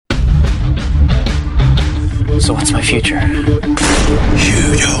So what's my future? You don't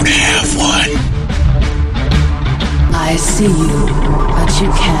have one. I see you, but you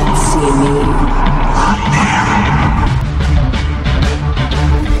can't see me.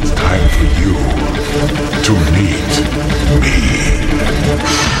 It's time for you to meet me.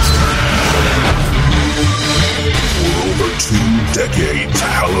 For over 2 decades,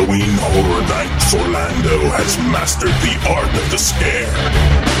 Halloween Horror Nights Orlando has mastered the art of the scare.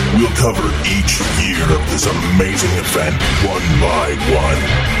 We'll cover each year of this amazing event one by one,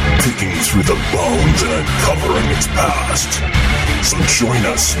 picking through the bones and uncovering its past. So join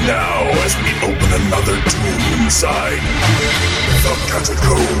us now as we open another tomb inside the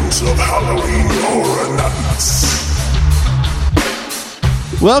Catacombs of Halloween Horror Nights.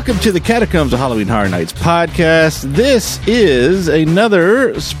 Welcome to the Catacombs of Halloween Horror Nights podcast. This is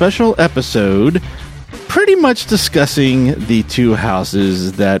another special episode pretty much discussing the 2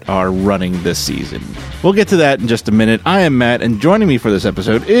 houses that are running this season. We'll get to that in just a minute. I am Matt, and joining me for this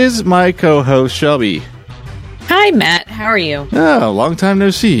episode is my co-host, Shelby. Hi, Matt. How are you? Oh, long time no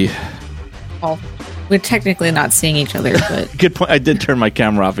see. Well, we're technically not seeing each other, but... Good point. I did turn my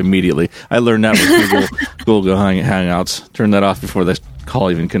camera off immediately. I learned that with Google Hangouts. Turn that off before the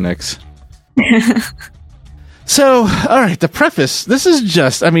call even connects. So, all right, the preface, this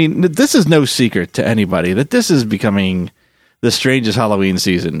is no secret to anybody that this is becoming the strangest Halloween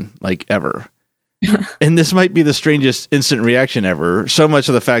season, like, ever. And this might be the strangest instant reaction ever, so much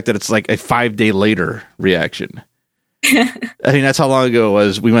of the fact that it's like a 5-day later reaction. I mean, that's how long ago it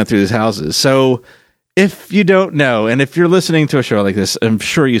was we went through these houses. So, if you don't know, and if you're listening to a show like this, I'm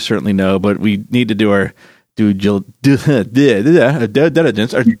sure you certainly know, but we need to do our due diligence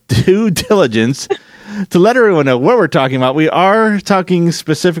to let everyone know what we're talking about. We are talking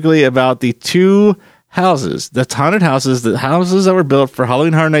specifically about the 2 houses, the haunted houses, the houses that were built for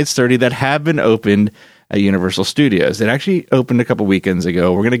Halloween Horror Nights 30 that have been opened at Universal Studios. It actually opened a couple weekends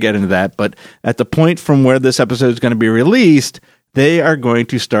ago. We're going to get into that, but at the point from where this episode is going to be released, they are going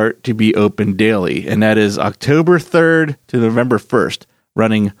to start to be open daily, and that is October 3rd to November 1st,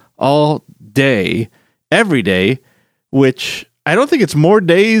 running all day, every day, which I don't think it's more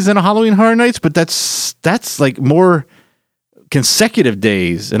days than a Halloween Horror Nights, but that's like more consecutive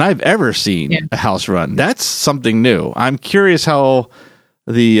days than I've ever seen a house run. That's something new. I'm curious how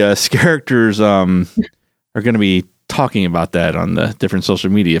the characters are going to be talking about that on the different social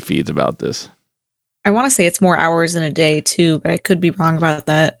media feeds about this. I want to say it's more hours in a day, too, but I could be wrong about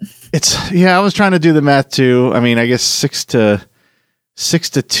that. I was trying to do the math, too. I mean, I guess 6 to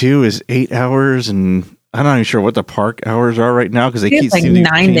 2 is 8 hours, and I'm not even sure what the park hours are right now because they keep like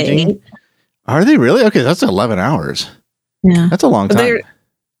 9 to 8. Are they really? Okay, that's 11 hours. Yeah, that's a long time.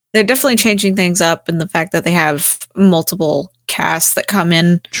 They're definitely changing things up in the fact that they have multiple casts that come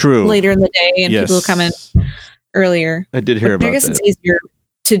in later in the day and people who come in earlier. I did hear about that. I guess it's easier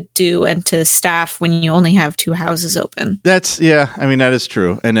to do and to staff when you only have 2 houses open. That is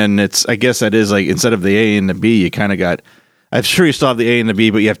true. And then I guess that is like instead of the A and the B, you kind of got. I'm sure you still have the A and the B,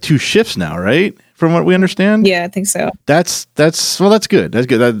 but you have 2 shifts now, right? From what we understand? Yeah, I think so. That's good. That's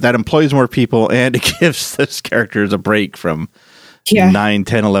good. That employs more people, and it gives those characters a break from 9,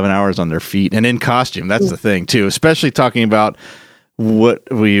 10, 11 hours on their feet. And in costume, that's the thing, too. Especially talking about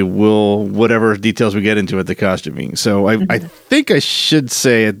whatever details we get into with the costuming. So I think I should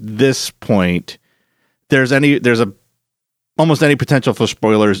say at this point, there's almost any potential for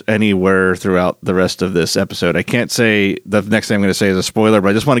spoilers anywhere throughout the rest of this episode. I can't say the next thing I'm going to say is a spoiler, but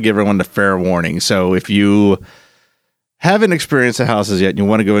I just want to give everyone the fair warning. So if you haven't experienced the houses yet and you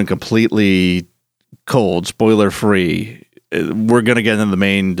want to go in completely cold, spoiler free, we're going to get into the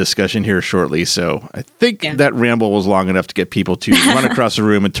main discussion here shortly. So I think that ramble was long enough to get people to run across the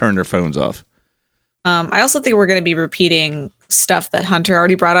room and turn their phones off. I also think we're going to be repeating stuff that Hunter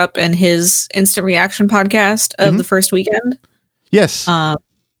already brought up in his instant reaction podcast of the first weekend. Yes. But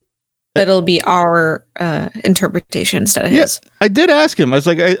it'll be our interpretation instead of his. I did ask him. I was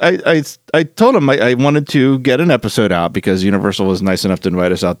like, I told him I wanted to get an episode out because Universal was nice enough to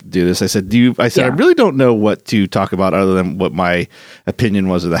invite us out to do this. I said, I really don't know what to talk about other than what my opinion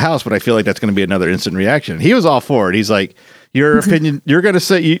was of the house, but I feel like that's going to be another instant reaction. He was all for it. He's like, your opinion, you're going to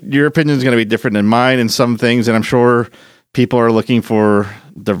say your opinion is going to be different than mine in some things. And I'm sure people are looking for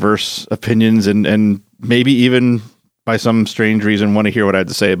diverse opinions and maybe even by some strange reason want to hear what I had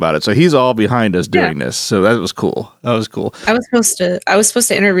to say about it. So he's all behind us doing this. So that was cool. I was supposed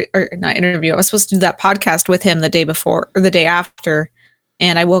to interview, or not interview. I was supposed to do that podcast with him the day before or the day after.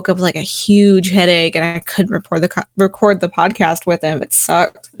 And I woke up with like a huge headache and I couldn't record the podcast with him. It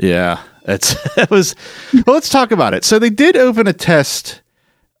sucked. Yeah, well, let's talk about it. So they did open a test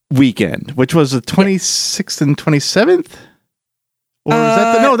weekend, which was the 26th and 27th. Or is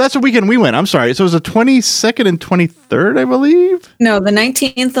that no, that's the weekend we went. I'm sorry. So it was the 22nd and 23rd, I believe. No, the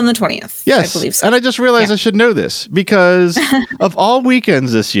 19th and the 20th. Yes. I believe so. And I just realized I should know this because of all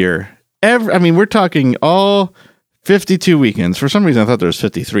weekends this year, we're talking all 52 weekends. For some reason, I thought there was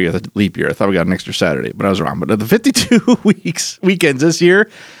 53 of the leap year. I thought we got an extra Saturday, but I was wrong. But of the 52 weekends this year,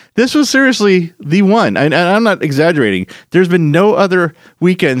 this was seriously the one. And I'm not exaggerating. There's been no other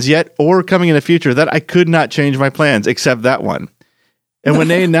weekends yet or coming in the future that I could not change my plans except that one. And when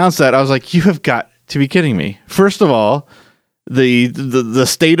they announced that, I was like, you have got to be kidding me. First of all, the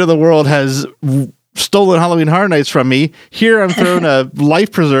state of the world has stolen Halloween Horror Nights from me. Here I'm throwing a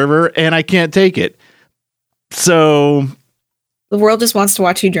life preserver and I can't take it. So the world just wants to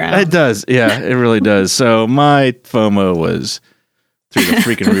watch you drown. It does. Yeah, it really does. So my FOMO was through the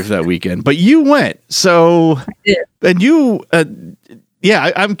freaking roof that weekend. But you went. So, and you,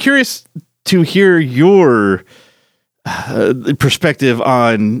 I'm curious to hear your perspective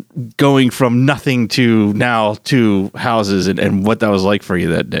on going from nothing to now to houses and what that was like for you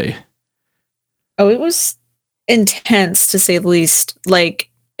that day. Oh, it was intense to say the least. Like,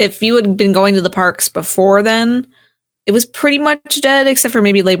 if you had been going to the parks before then, it was pretty much dead except for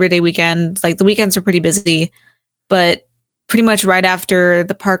maybe Labor Day weekend. Like, the weekends are pretty busy, but pretty much right after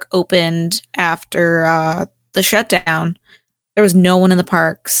the park opened, after the shutdown, there was no one in the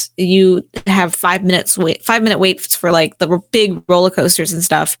parks. You have 5 minute waits for like the big roller coasters and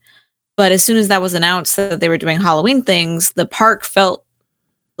stuff. But as soon as that was announced that they were doing Halloween things, the park felt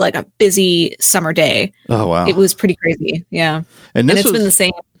like a busy summer day. Oh, wow. It was pretty crazy. Yeah. And it's been the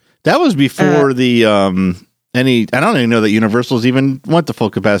same. That was before the, I don't even know that Universal's even went to full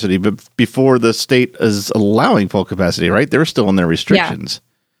capacity, but before the state is allowing full capacity, right? They're still in their restrictions.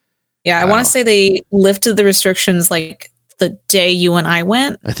 Yeah. Wow. I want to say they lifted the restrictions like the day you and I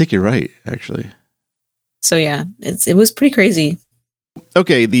went. I think you're right, actually. So yeah, it was pretty crazy.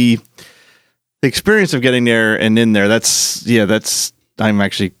 Okay, the experience of getting there and in there, that's I'm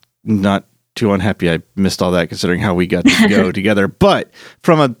actually not too unhappy I missed all that considering how we got to go together. But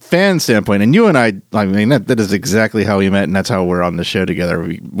from a fan standpoint, and you and I mean, that is exactly how we met, and that's how we're on the show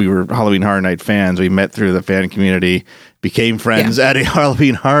together. We were Halloween Horror Night fans. We met through the fan community, became friends at a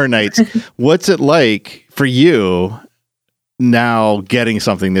Halloween Horror Nights. What's it like for you now getting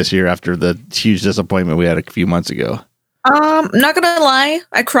something this year after the huge disappointment we had a few months ago? I'm not gonna lie,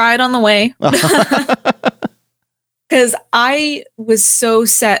 I cried on the way because I was so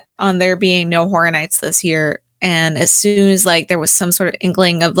set on there being no Horror Nights this year, and as soon as like there was some sort of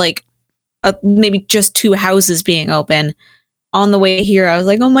inkling of like maybe just 2 houses being open on the way here, I was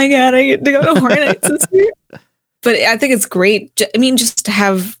like, oh my god, I get to go to Horror Nights this year. But I think it's great. I mean, just to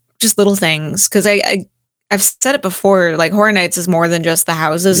have just little things, because I've said it before, like Horror Nights is more than just the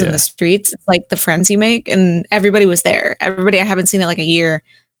houses and the streets. It's like the friends you make, and everybody was there. Everybody, I haven't seen it like a year.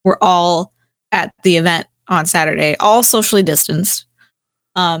 We're all at the event on Saturday, all socially distanced.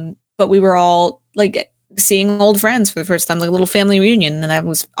 But we were all like seeing old friends for the first time, like a little family reunion, and that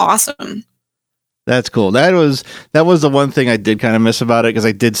was awesome. That's cool. That was the one thing I did kind of miss about it, because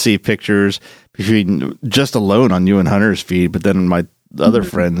I did see pictures between just alone on you and Hunter's feed, but then my other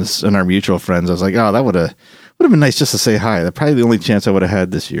friends and our mutual friends, I was like, oh, that would have been nice just to say hi. That's probably the only chance I would have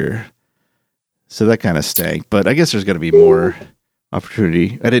had this year. So that kind of stank, but I guess there's going to be more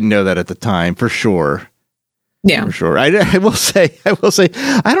opportunity. I didn't know that at the time, for sure. Yeah, for sure. I will say, I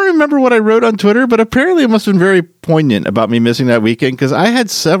don't remember what I wrote on Twitter, but apparently it must have been very poignant about me missing that weekend, because I had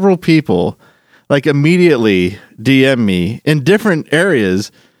several people like immediately DM me in different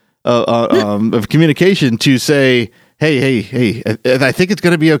areas of communication to say, hey, I think it's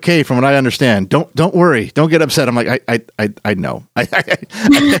going to be okay from what I understand. Don't worry. Don't get upset. I'm like, I know.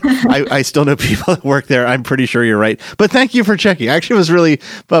 I still know people that work there. I'm pretty sure you're right. But thank you for checking. I actually was really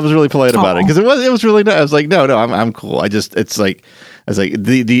polite about it, because it was really nice. I was like, no, I'm cool. The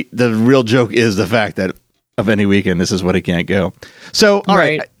real joke is the fact that of any weekend, this is what it can't go. So, all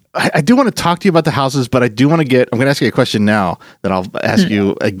right. I do want to talk to you about the houses, but I'm going to ask you a question now that I'll ask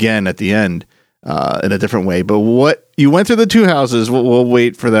you again at the end. In a different way, but what you went through the 2 houses, we'll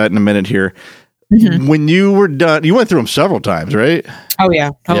wait for that in a minute here. Mm-hmm. When you were done, you went through them several times, right? Oh yeah.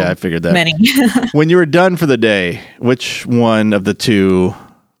 Yeah, I figured that. Many. When you were done for the day, which one of the 2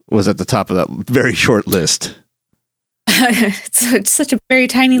 was at the top of that very short list? It's such a very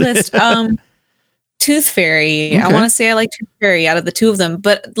tiny list. Tooth Fairy. Okay. I want to say I like Tooth Fairy out of the 2 of them,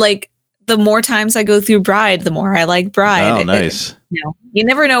 but like the more times I go through Bride, the more I like Bride. Oh, nice. You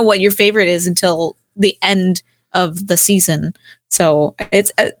never know what your favorite is until the end of the season. So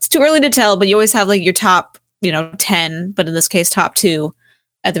it's too early to tell, but you always have like your top, 10, but in this case, top 2.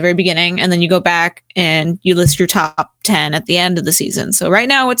 at the very beginning, and then you go back and you list your top 10 at the end of the season. So right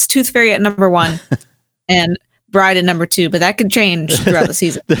now it's Tooth Fairy at number 1 and Bride at number 2, but that could change throughout the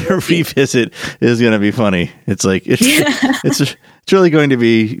season. The revisit is going to be funny. It's like it's really going to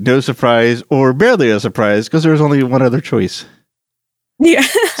be no surprise or barely a surprise because there's only one other choice. Yeah.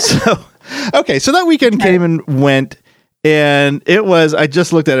 So that weekend came and went, and it was. I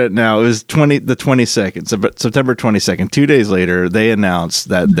just looked at it now. It was the 22nd, September 22nd. 2 days later, they announced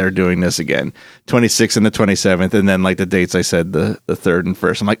that they're doing this again, 26th and the 27th, and then like the dates I said, the 3rd and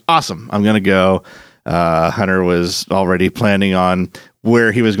 1st. I'm like, awesome. I'm going to go. Hunter was already planning on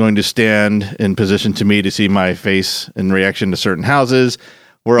where he was going to stand in position to me to see my face in reaction to certain houses.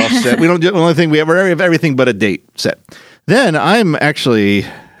 We're all set. We don't do the only thing we have everything but a date set. Then I'm actually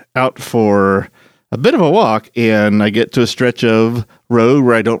out for a bit of a walk, and I get to a stretch of road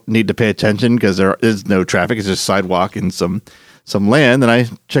where I don't need to pay attention because there is no traffic. It's just sidewalk and some land. And I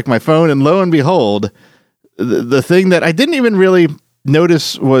check my phone, and lo and behold, the thing that I didn't even really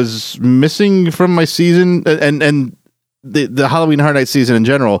notice was missing from my season and the Halloween Horror Nights season in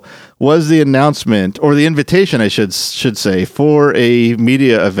general was the announcement or the invitation, I should say, for a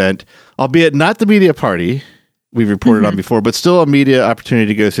media event, albeit not the media party we've reported on before, but still a media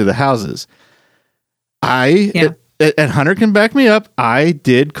opportunity to go through the houses. And Hunter can back me up. I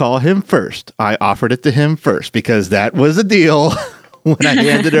did call him first. I offered it to him first because that was a deal when I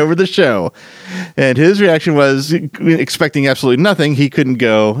handed over the show. And his reaction was expecting absolutely nothing. He couldn't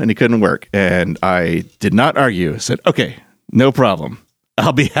go and he couldn't work. And I did not argue. I said, okay, no problem.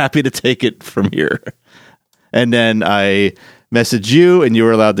 I'll be happy to take it from here. And then I messaged you and you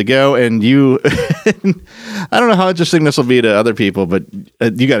were allowed to go. And you, I don't know how interesting this will be to other people, but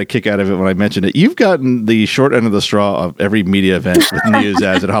you got a kick out of it when I mentioned it. You've gotten the short end of the straw of every media event with news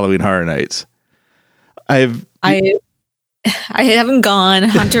as at Halloween Horror Nights. I haven't gone.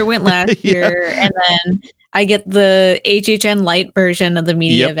 Hunter went last year, and then I get the HHN light version of the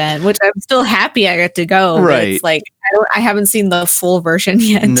media event, which I'm still happy I get to go. Right. It's like I haven't seen the full version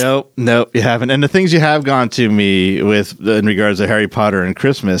yet. Nope, you haven't. And the things you have gone to me with in regards to Harry Potter and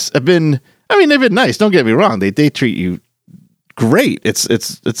Christmas have been, they've been nice. Don't get me wrong. They treat you great. It's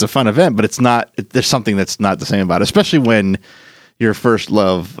a fun event, but there's something that's not the same about it, especially when your first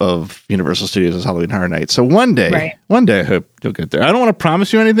love of Universal Studios is Halloween Horror Nights. So one day I hope you'll get there. I don't want to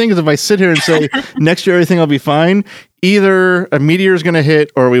promise you anything because if I sit here and say next year everything will be fine, either a meteor is going to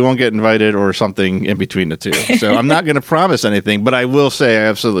hit or we won't get invited or something in between the two. So I'm not going to promise anything, but I will say I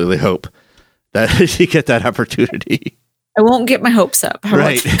absolutely hope that you get that opportunity. I won't get my hopes up.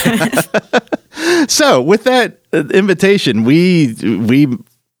 Right. So with that invitation, we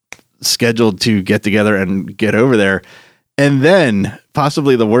scheduled to get together and get over there. And then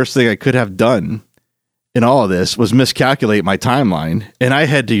possibly the worst thing I could have done in all of this was miscalculate my timeline. And I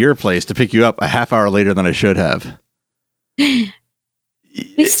head to your place to pick you up a half hour later than I should have. We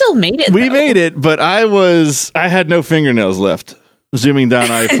still made it. We made it, but I had no fingernails left zooming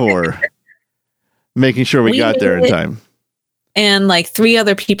down I-4, making sure we got there in time. And like 3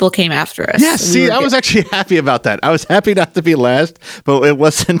 other people came after us. Yeah, see, I was actually happy about that. I was happy not to be last, but it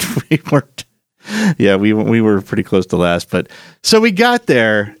wasn't, we weren't. Yeah, we were pretty close to last, but so we got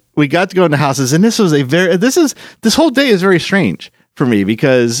there. We got to go into houses, and this whole day is very strange for me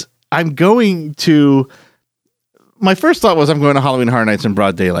because I'm going to. My first thought was I'm going to Halloween Horror Nights in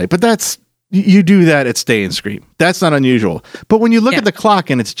broad daylight, but that's you do that at Stay and Scream. That's not unusual. But when you look at the clock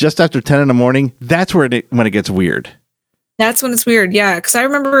and it's just after 10 in the morning, that's when it gets weird. That's when it's weird, yeah. Because I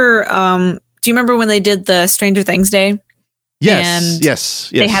remember. Do you remember when they did the Stranger Things Day? Yes, and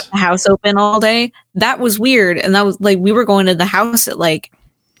yes. They had the house open all day. That was weird. And that was like, we were going to the house at like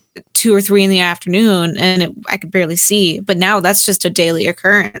 2 or 3 in the afternoon and I could barely see. But now that's just a daily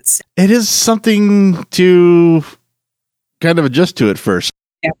occurrence. It is something to kind of adjust to at first.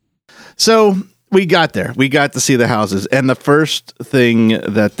 Yeah. So we got there. We got to see the houses. And the first thing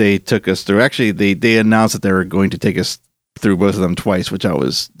that they took us through, actually, they announced that they were going to take us through both of them twice, which I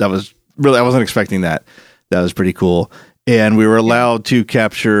wasn't expecting that. That was pretty cool. And we were allowed to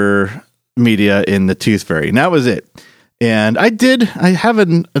capture media in the Tooth Fairy. And that was it. And the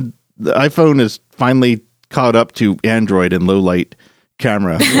iPhone is finally caught up to Android and low light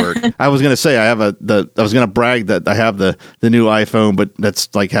camera work. I was going to say I was going to brag that I have the new iPhone, but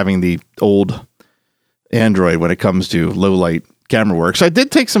that's like having the old Android when it comes to low light camera work. So I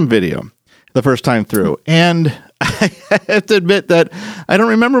did take some video the first time through, and I have to admit that I don't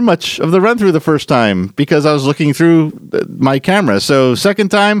remember much of the run through the first time because I was looking through my camera. So second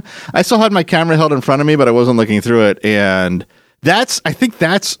time, I still had my camera held in front of me, but I wasn't looking through it. And I think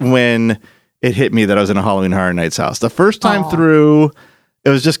that's when it hit me that I was in a Halloween Horror Nights house. The first time through, it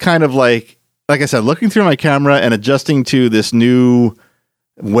was just kind of like I said, looking through my camera and adjusting to this new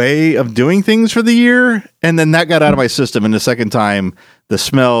way of doing things for the year. And then that got out of my system. And the second time, the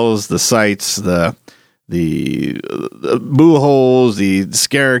smells, the sights, the boo holes, the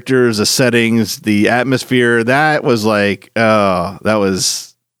characters, the settings, the atmosphere, that was like, that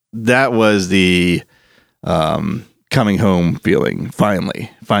was the coming home feeling. Finally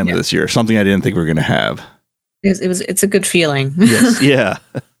this year. Something I didn't think we were going to have. It's a good feeling. Yes, yeah.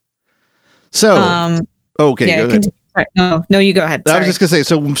 So, okay. Yeah, go ahead. No, you go ahead. I was just going to say,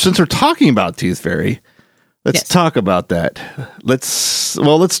 so since we're talking about Tooth Fairy, let's talk about that. Let's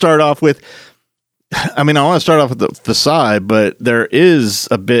start off with, I want to start off with the facade, but there is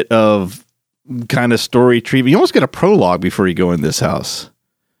a bit of kind of story treatment. You almost get a prologue before you go in this house.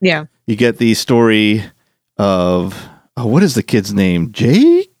 Yeah. You get the story of, what is the kid's name?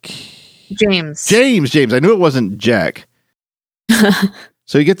 James. I knew it wasn't Jack.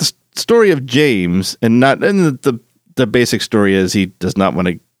 So you get the story of James, and the basic story is he does not want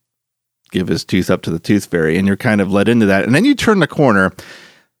to give his tooth up to the Tooth Fairy, and you're kind of led into that. And then you turn the corner,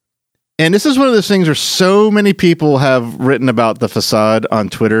 and this is one of those things where so many people have written about the facade on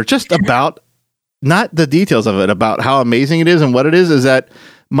Twitter, just about, not the details of it, about how amazing it is and what it is that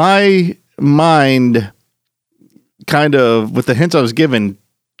my mind kind of, with the hints I was given,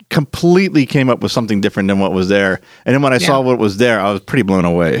 completely came up with something different than what was there. And then when I saw what was there, I was pretty blown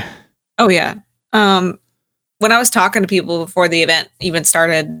away. Oh, yeah. When I was talking to people before the event even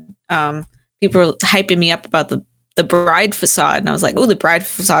started, people were hyping me up about the bride facade. And I was like, oh, the bride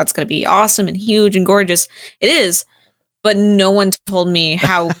facade's going to be awesome and huge and gorgeous. It is. But no one told me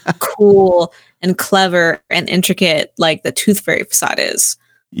how cool and clever and intricate like the Tooth Fairy facade is.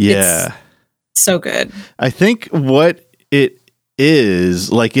 Yeah. It's so good. I think what it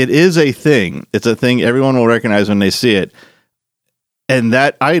is, like, it is a thing. It's a thing everyone will recognize when they see it. And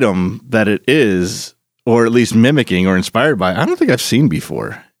that item that it is, or at least mimicking or inspired by, I don't think I've seen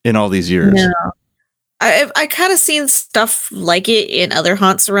before in all these years. No. I kind of seen stuff like it in other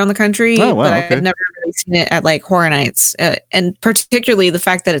haunts around the country, but I've never really seen it at like Horror Nights, and particularly the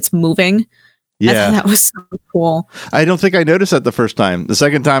fact that it's moving. Yeah, I thought that was so cool. I don't think I noticed that the first time. The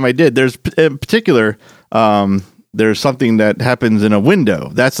second time I did. There's in particular, there's something that happens in a window.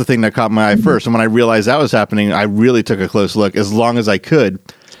 That's the thing that caught my eye first. And when I realized that was happening, I really took a close look as long as I could.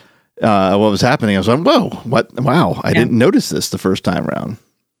 What was happening? I was like, whoa, what? Wow, I didn't notice this the first time around.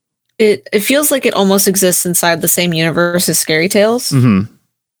 It feels like it almost exists inside the same universe as Scary Tales. Mm-hmm.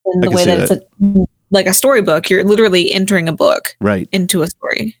 In the way that it's like a storybook. You're literally entering a book into a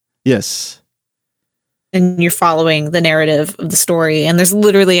story. Yes. And you're following the narrative of the story. And there's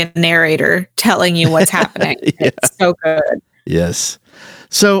literally a narrator telling you what's happening. It's so good. Yes.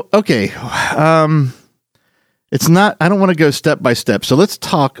 So, okay. It's not, I don't want to go step by step. So let's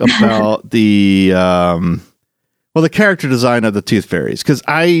talk about the character design of the Tooth Fairies. Because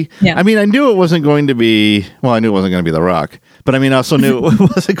I knew it wasn't going to be, I knew it wasn't going to be The Rock. But I also knew it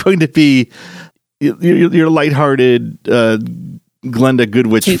wasn't going to be your lighthearted Glenda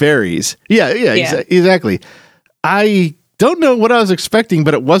Goodwitch fairies. Yeah. Exactly. I don't know what I was expecting,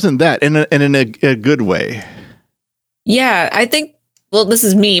 but it wasn't that, and in a good way. Yeah, I think, well, this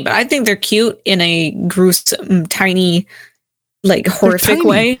is me, but I think they're cute in a gruesome, tiny, like horrific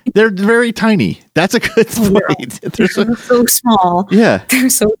way. They're very tiny. That's a good point. They're so small. Yeah. They're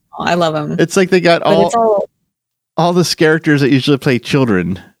so small. I love them. It's like they got all the characters that usually play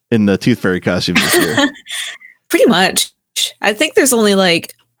children in the Tooth Fairy costume this year. Pretty much. I think there's only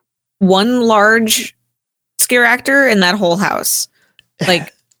like one large scare actor in that whole house.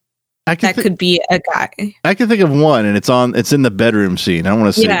 Like that could be a guy. I can think of one, and it's in the bedroom scene. I don't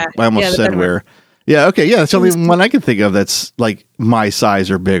want to say. Yeah, I almost said where. Yeah. Okay. Yeah. That's the only one I can think of that's like my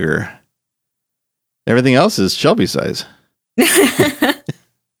size or bigger. Everything else is Shelby size.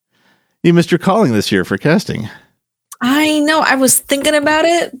 You missed your calling this year for casting. I know. I was thinking about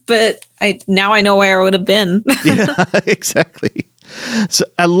it, but now I know where I would have been. Yeah, exactly. So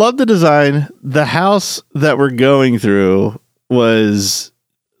I love the design. The house that we're going through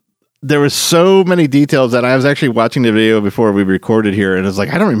there was so many details that I was actually watching the video before we recorded here, and I was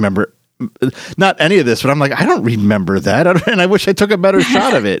like, I don't remember not any of this, but I'm like, I don't remember that, and I wish I took a better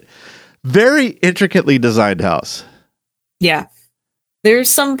shot of it. Very intricately designed house. Yeah.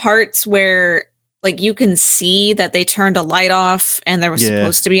 There's some parts where like you can see that they turned a light off and there was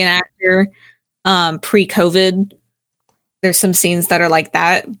supposed to be an actor pre-COVID. There's some scenes that are like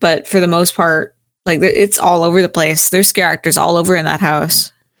that, but for the most part, like it's all over the place. There's scare actors all over in that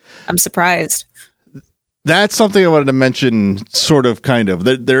house. I'm surprised. That's something I wanted to mention, sort of, kind of.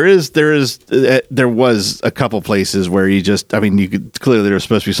 There was a couple places where you could clearly there was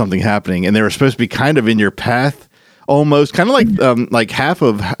supposed to be something happening, and they were supposed to be kind of in your path, almost kind of like half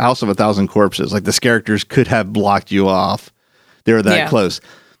of House of a Thousand Corpses. Like the characters could have blocked you off; they were that close.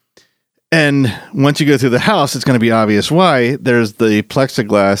 And once you go through the house, it's going to be obvious why. There's the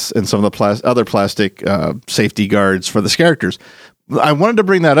plexiglass and some of the other plastic safety guards for the characters. I wanted to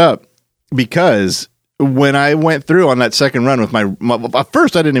bring that up because when I went through on that second run with my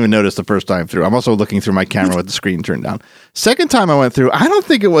first, I didn't even notice the first time through. I'm also looking through my camera with the screen turned down. Second time I went through, I don't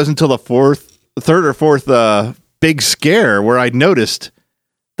think it was until the third or fourth big scare where I noticed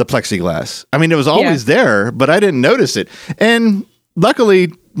the plexiglass. I mean, it was always there, but I didn't notice it. And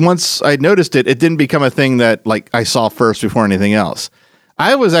luckily, once I noticed it, it didn't become a thing that like I saw first before anything else.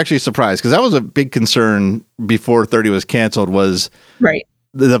 I was actually surprised because that was a big concern before 30 was canceled was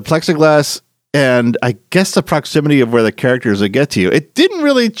the plexiglass and I guess the proximity of where the characters would get to you. It didn't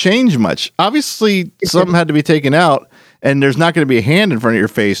really change much. Obviously, some had to be taken out and there's not going to be a hand in front of your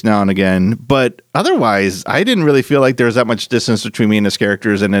face now and again. But otherwise, I didn't really feel like there was that much distance between me and his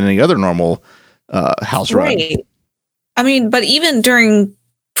characters and any other normal house run. I mean, but even during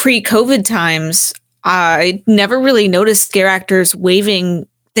pre-COVID times, I never really noticed scare actors waving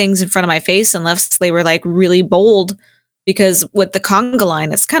things in front of my face unless they were like really bold. Because with the conga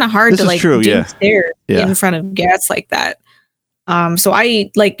line, it's kind of hard to like do stare in front of guests like that. So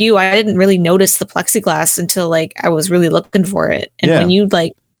I, like you, I didn't really notice the plexiglass until like I was really looking for it. And when you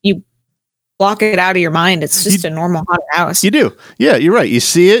block it out of your mind, it's just a normal haunted house. You do. Yeah, you're right. You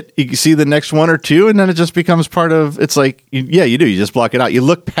see it, you can see the next one or two, and then it just becomes part of, it's like, you do. You just block it out. You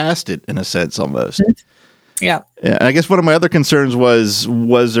look past it in a sense almost. Yeah. And I guess one of my other concerns was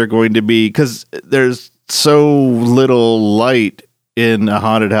there going to be, because there's so little light in a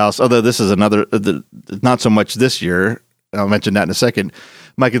haunted house, although this is not so much this year. I'll mention that in a second.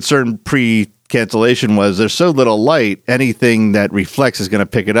 My concern pre-cancellation was there's so little light, anything that reflects is going to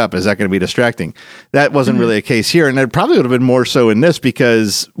pick it up. Is that going to be distracting? That wasn't really a case here. And it probably would have been more so in this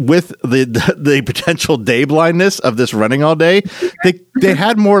because with the potential day blindness of this running all day, they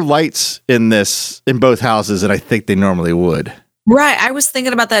had more lights in both houses than I think they normally would. Right. I was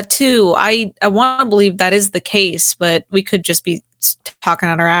thinking about that too. I want to believe that is the case, but we could just be talking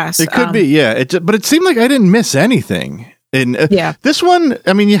on our ass. It could be, yeah. But it seemed like I didn't miss anything. And this one,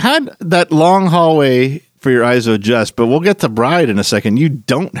 I mean, you had that long hallway for your eyes to adjust, but we'll get to Bride in a second. You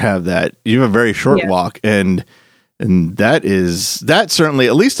don't have that. You have a very short walk, and that certainly,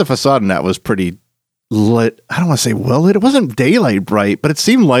 at least the facade in that was pretty lit. I don't want to say well lit. It wasn't daylight bright, but it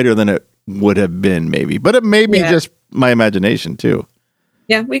seemed lighter than it would have been maybe. But it may be just my imagination too.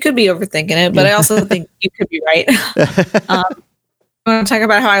 Yeah, we could be overthinking it, but I also think you could be right. I want to talk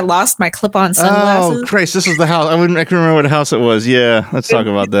about how I lost my clip-on sunglasses. Oh, Christ, this is the house. I can remember what house it was. Yeah, let's talk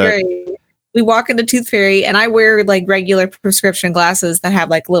about that. We walk into Tooth Fairy, and I wear like regular prescription glasses that have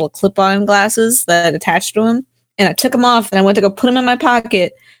like little clip-on glasses that attach to them. And I took them off, and I went to go put them in my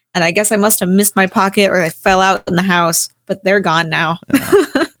pocket. And I guess I must have missed my pocket or they fell out in the house, but they're gone now.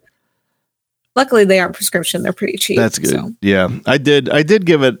 Luckily, they aren't prescription. They're pretty cheap. That's good. So. Yeah, I did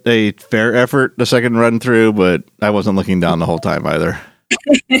give it a fair effort the second run through, but I wasn't looking down the whole time either.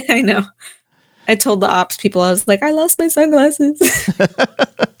 I know. I told the ops people, I was like, I lost my sunglasses.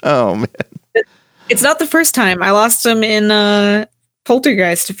 Oh, man. It's not the first time. I lost them in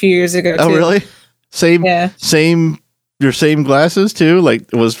Poltergeist a few years ago, too. Oh, really? Your same glasses, too? Like,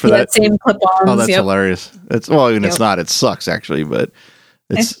 it was for that? Same clip-ons. Oh, that's hilarious. It's not. It sucks, actually, but...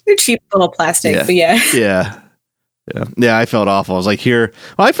 They're cheap little plastic, but yeah. I felt awful. I was like,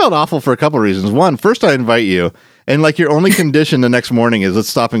 I felt awful for a couple of reasons. One, first I invite you, and like your only condition the next morning is let's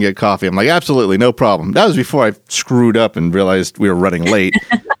stop and get coffee. I'm like, absolutely, no problem. That was before I screwed up and realized we were running late.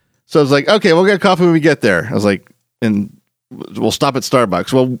 So I was like, okay, we'll get coffee when we get there. I was like, and we'll stop at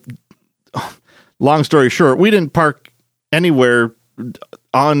Starbucks. Well, long story short, we didn't park anywhere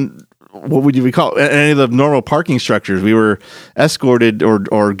on... what would you call any of the normal parking structures? We were escorted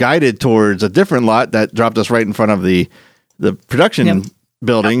or guided towards a different lot that dropped us right in front of the production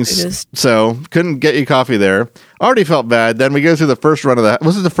buildings. So couldn't get you coffee there. Already felt bad. Then we go through the first run of that.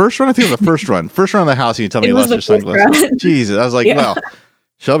 Was it the first run? I think it was the first run. First run of the house. And you tell me you lost your sunglasses. Jesus. I was like, well,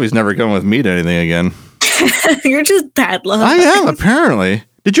 Shelby's never coming with me to anything again. You're just bad luck. I am, apparently.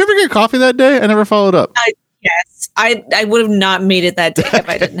 Did you ever get coffee that day? I never followed up. Yes, I would have not made it that day if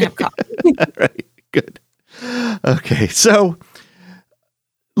I didn't have coffee. Right, good. Okay, so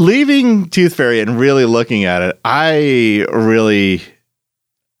leaving Tooth Fairy and really looking at it,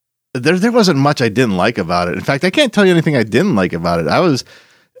 there wasn't much I didn't like about it. In fact, I can't tell you anything I didn't like about it.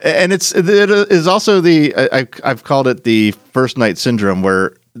 And it is also I've called it the first night syndrome,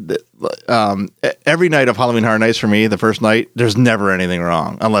 where every night of Halloween Horror Nights for me, the first night, there's never anything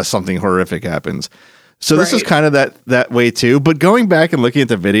wrong unless something horrific happens. So this is kind of that way too. But going back and looking at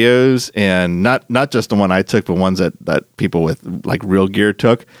the videos, and not just the one I took, but ones that people with like real gear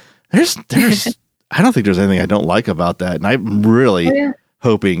took, there's I don't think there's anything I don't like about that. And I'm really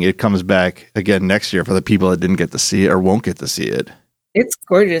hoping it comes back again next year for the people that didn't get to see it or won't get to see it. It's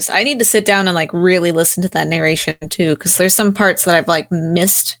gorgeous. I need to sit down and like really listen to that narration too, because there's some parts that I've like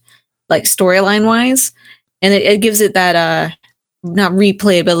missed, like storyline wise, and it gives it that not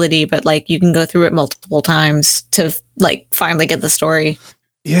replayability, but like you can go through it multiple times to like finally get the story.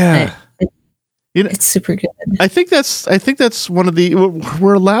 Yeah, it's super good. I think that's one of the,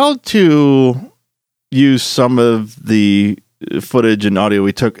 we're allowed to use some of the footage and audio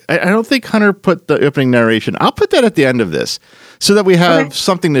we took. I don't think Hunter put the opening narration. I'll put that at the end of this, so that we have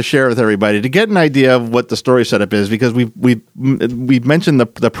something to share with everybody to get an idea of what the story setup is, because we've mentioned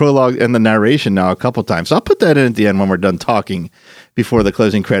the prologue and the narration now a couple times. So I'll put that in at the end when we're done talking before the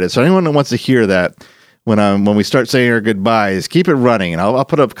closing credits. So anyone that wants to hear that when we start saying our goodbyes, keep it running, and I'll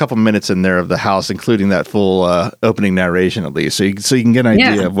put up a couple minutes in there of the house, including that full opening narration at least, so you can get an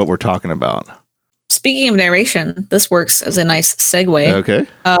idea of what we're talking about. Speaking of narration, this works as a nice segue. Okay.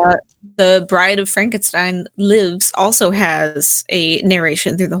 The Bride of Frankenstein Lives also has a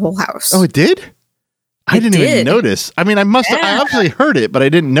narration through the whole house. Oh, it did? I didn't even notice. I mean, I obviously heard it, but I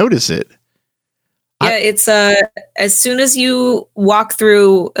didn't notice it. Yeah, it's as soon as you walk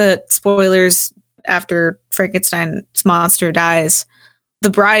through, spoilers, after Frankenstein's monster dies, the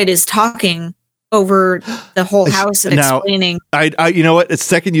bride is talking over the whole house and explaining. I you know what? The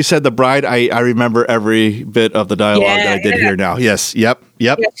second you said the bride, I remember every bit of the dialogue that I did hear now. Yes. Yep.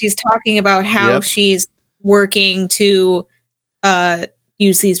 Yeah, she's talking about how she's working to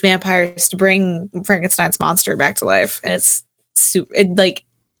use these vampires to bring Frankenstein's monster back to life. And it's super, like,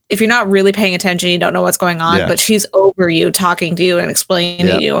 if you're not really paying attention, you don't know what's going on, but she's over you, talking to you and explaining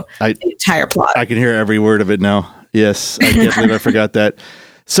to you the entire plot. I can hear every word of it now. Yes. I can't believe I forgot that.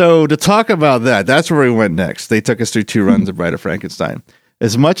 So to talk about that, that's where we went next. They took us through 2 runs of Bride of Frankenstein.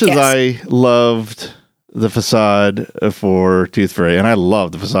 As much as I loved the facade for Tooth Fairy, and I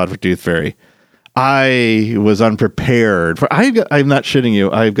love the facade for Tooth Fairy, I was unprepared for. I'm not shitting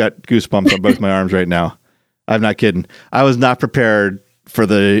you. I've got goosebumps on both my arms right now. I'm not kidding. I was not prepared for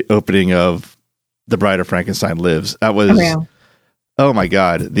the opening of The Bride of Frankenstein Lives. That was, oh my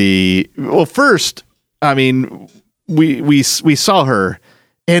God. First, I mean, we saw her.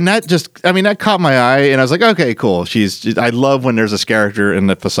 And that that caught my eye, and I was like, okay, cool. I love when there's a character in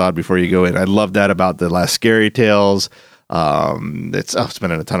the facade before you go in. I love that about the last Scary Tales. It's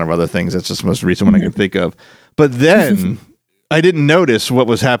been in a ton of other things. That's just the most recent one I can think of. But then I didn't notice what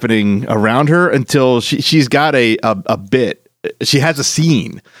was happening around her until she's got a bit. She has a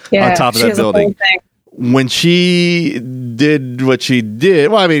scene on top of that building. When she did what she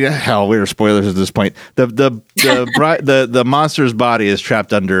did, well, I mean, hell, we were spoilers at this point. The monster's body is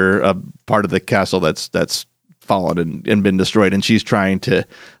trapped under a part of the castle that's fallen and been destroyed, and she's trying to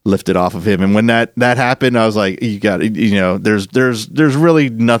lift it off of him. And when that happened, I was like, there's really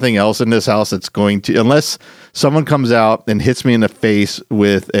nothing else in this house that's going to, unless someone comes out and hits me in the face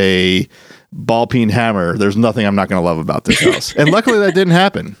with a ball peen hammer, there's nothing I'm not going to love about this house. And luckily that didn't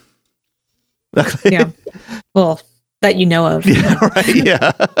happen. Yeah. Well, that you know of. Yeah, right.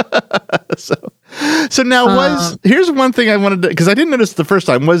 Yeah. So now here's one thing I wanted to, because I didn't notice the first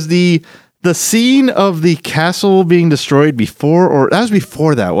time, was the scene of the castle being destroyed before, or that was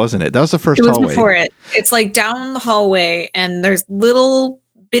before that, wasn't it? That was the first hallway. It was before it. It's like down the hallway, and there's little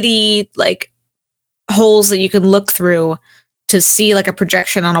bitty like holes that you can look through to see like a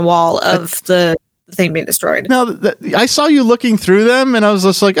projection on a wall of the thing being destroyed. Now, I saw you looking through them, and I was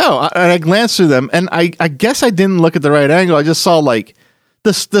just like, and I glanced through them, and I guess I didn't look at the right angle. I just saw like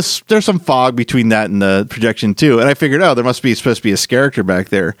this. There's some fog between that and the projection too, and I figured, there must be supposed to be a character back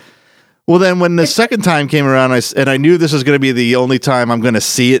there. Well, then when the second time came around, I knew this was going to be the only time I'm going to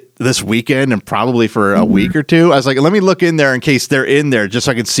see it this weekend, and probably for a week or two. I was like, let me look in there in case they're in there, just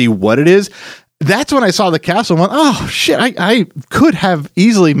so I can see what it is. That's when I saw the castle and went, oh shit, I could have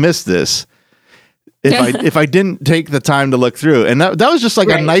easily missed this if I didn't take the time to look through. And that was just like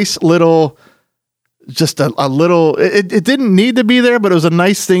a nice little, just a little, it didn't need to be there, but it was a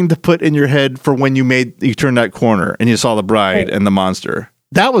nice thing to put in your head for when you turned that corner and you saw the bride and the monster.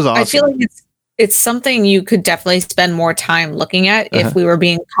 That was awesome. I feel like it's something you could definitely spend more time looking at if we were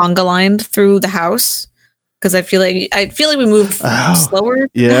being conga lined through the house. Because I feel like we move slower through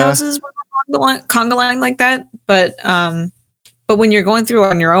the houses when we're conga lined like that. But But when you're going through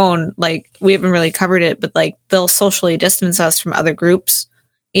on your own, like we haven't really covered it, but like they'll socially distance us from other groups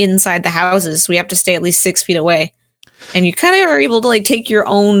inside the houses. We have to stay at least 6 feet away. And you kind of are able to like take your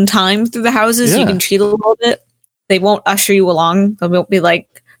own time through the houses. Yeah. You can cheat a little bit. They won't usher you along. They won't be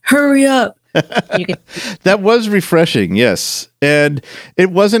like, hurry up. You can. That was refreshing, yes. And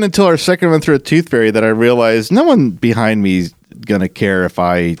it wasn't until our second run through a Tooth Fairy that I realized no one behind me is going to care if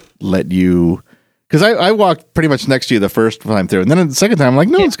I let you. Because I walked pretty much next to you the first time through. And then the second time, I'm like,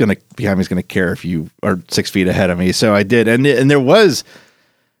 no one's going to behind me is going to care if you are 6 feet ahead of me. So I did. And there was,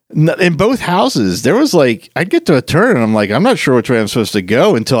 in both houses, there was like, I'd get to a turn and I'm like, I'm not sure which way I'm supposed to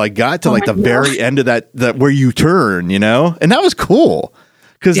go until I got to like the very end of that where you turn, you know? And that was cool.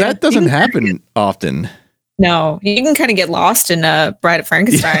 Because that doesn't happen often. No, you can kind of get lost in Bride of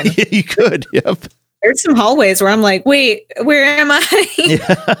Frankenstein. Yeah, you could, yep. There's some hallways where I'm like, wait, where am I?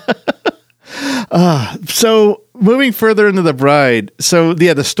 Yeah. So moving further into the Bride. So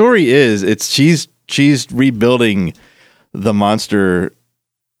yeah, the story is she's rebuilding the monster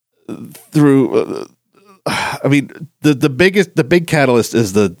through. I mean, the big catalyst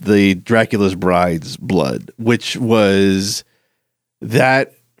is the Dracula's Bride's blood, which was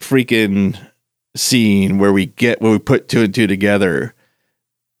that freaking scene where we put two and two together.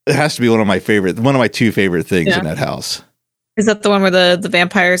 It has to be one of my two favorite things in that house. Is that the one where the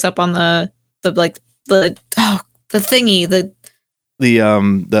vampires up on the thingy,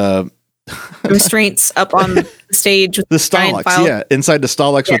 the restraints up on the stage with the Stalax, yeah, inside the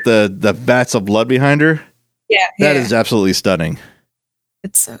Stalax with the vats of blood behind her. Yeah, that is absolutely stunning.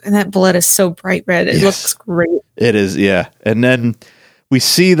 And that blood is so bright red. It looks great. It is, yeah. And then we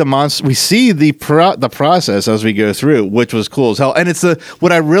see the monster. We see the process as we go through, which was cool as hell. And it's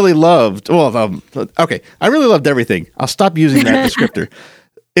what I really loved. Well, okay, I really loved everything. I'll stop using that descriptor.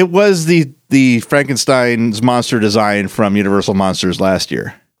 It was the Frankenstein's monster design from Universal Monsters last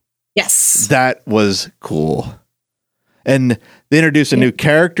year. Yes, that was cool. And they introduced a new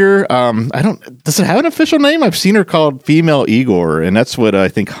character. Does it have an official name? I've seen her called Female Igor, and that's what I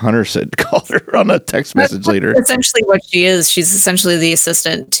think Hunter said called her on a text message later. Essentially what she is. She's essentially the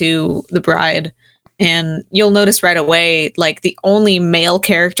assistant to the bride. And you'll notice right away, like the only male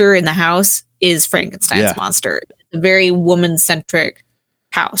character in the house is Frankenstein's monster. It's a very woman-centric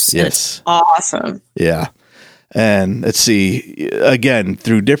house. Yes. It's awesome. Yeah. And let's see, again,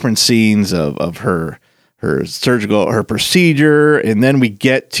 through different scenes of her procedure, and then we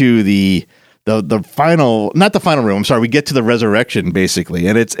get to the final, not the final room, I'm sorry, we get to the resurrection basically,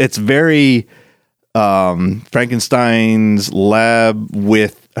 and it's very Frankenstein's lab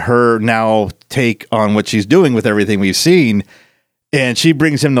with her now take on what she's doing with everything we've seen, and she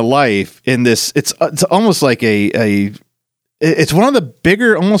brings him to life in this. It's almost like it's one of the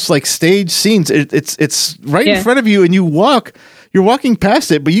bigger, almost like stage scenes. It's right in front of you, and you're walking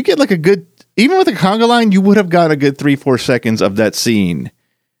past it, but you get like a good. Even with a conga line, you would have gotten a good 3-4 seconds of that scene.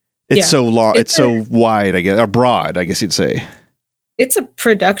 It's so long. It's so wide, I guess, or broad, I guess you'd say. It's a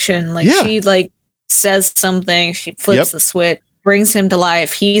production. Like she like says something, she flips the switch, brings him to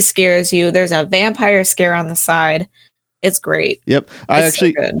life. He scares you. There's a vampire scare on the side. It's great. Yep. I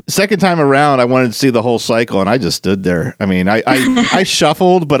actually, second time around, I wanted to see the whole cycle, and I just stood there. I mean, I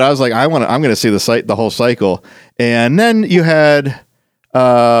shuffled, but I was like, I'm going to see the whole cycle. And then you had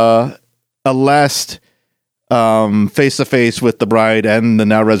a last face-to-face with the bride and the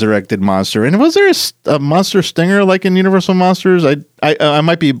now resurrected monster. And was there a monster stinger like in Universal Monsters? I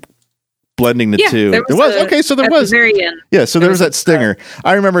might be blending the two. There was. Okay, so there was. At the very end. Yeah, so there was that stinger.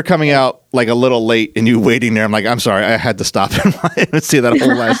 I remember coming out like a little late and you waiting there. I'm like, I'm sorry, I had to stop and see that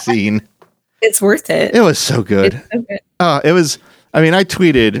whole last scene. It's worth it. It was so good. It's so good. It was, I mean, I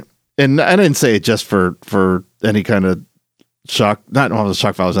tweeted, and I didn't say it just for any kind of shock, not all the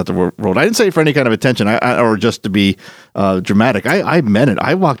shock values at the world. I didn't say it for any kind of attention or just to be dramatic. I meant it.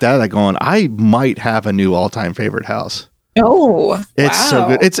 I walked out of that going, I might have a new all-time favorite house. Oh, it's so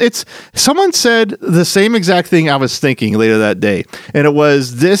good. It's someone said the same exact thing I was thinking later that day. And it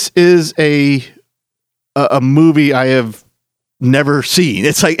was, this is a movie I have never seen.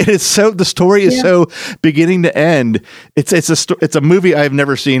 It's like, it's so, the story is so beginning to end. It's a movie I've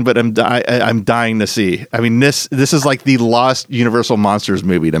never seen, but I'm dying to see. I mean, this is like the lost Universal Monsters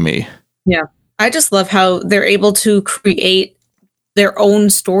movie to me. Yeah. I just love how they're able to create their own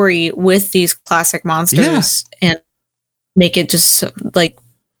story with these classic monsters and make it just like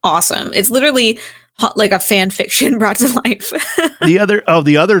awesome. It's literally like a fan fiction brought to life.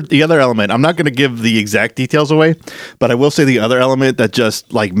 The other element, I'm not going to give the exact details away, but I will say the other element that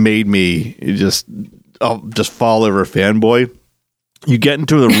just like made me just fall over fanboy. You get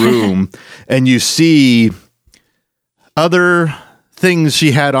into the room and you see other things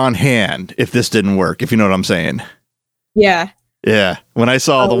she had on hand if this didn't work, if you know what I'm saying. Yeah. Yeah. When I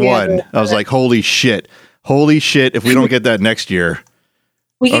saw the one, I was like, holy shit. Holy shit, if we don't get that next year.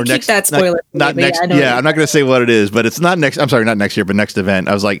 We can keep that spoiler. Not next. Yeah, I'm not going to say what it is, but it's not next. I'm sorry, not next year, but next event.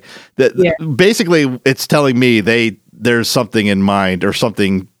 I was like, basically, it's telling me there's something in mind or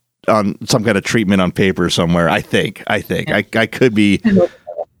something on some kind of treatment on paper somewhere. I think. I could be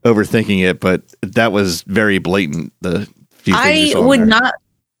overthinking it, but that was very blatant. The few things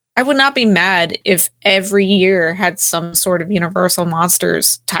I would not be mad if every year had some sort of Universal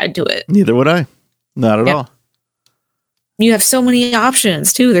monsters tied to it. Neither would I. Not at all. You have so many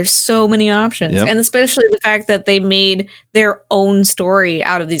options too. There's so many options. And especially the fact that they made their own story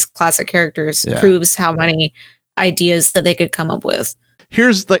out of these classic characters proves how many ideas that they could come up with.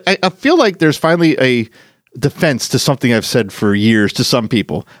 Here's like, I feel like there's finally a defense to something I've said for years to some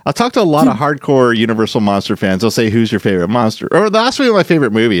people. I'll talk to a lot of hardcore Universal monster fans. They'll say, who's your favorite monster? Or they'll ask me what my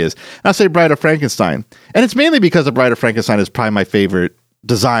favorite movie is. And I'll say Bride of Frankenstein. And it's mainly because the Bride of Frankenstein is probably my favorite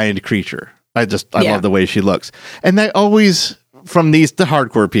designed creature. I love the way she looks. And they always, from the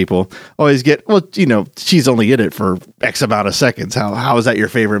hardcore people, always get, well, you know, she's only in it for X amount of seconds. How is that your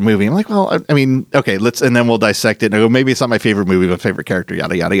favorite movie? I'm like, well, I mean, okay, and then we'll dissect it. And I go, maybe it's not my favorite movie, but favorite character,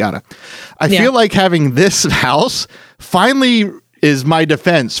 yada, yada, yada. I feel like having this house finally is my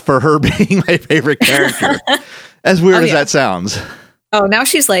defense for her being my favorite character. As weird as that sounds. Oh, now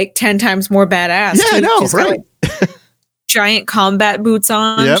she's like 10 times more badass. Yeah, I know, right? Giant combat boots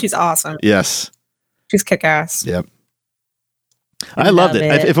on. Yep. She's awesome. Yes. She's kick-ass. Yep. I loved it.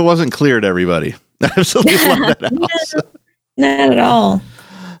 If it wasn't clear to everybody. I absolutely love that house. Not at all.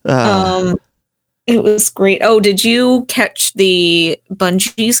 It was great. Oh, did you catch the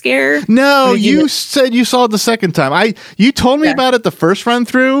bungee scare? No, you said you saw it the second time. You told me about it the first run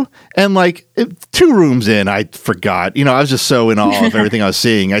through, and like 2 rooms in, I forgot. You know, I was just so in awe of everything I was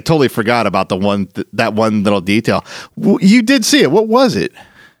seeing. I totally forgot about that one little detail. You did see it. What was it?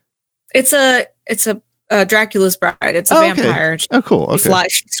 It's a Dracula's Bride. It's a vampire. Oh, cool. Okay.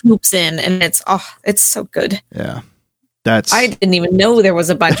 She swoops in, and it's so good. Yeah. I didn't even know there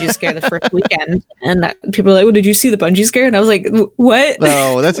was a bungee scare the first weekend, and people were like, "Oh, did you see the bungee scare?" And I was like, "What?"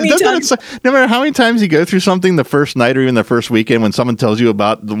 No, no matter how many times you go through something the first night or even the first weekend, when someone tells you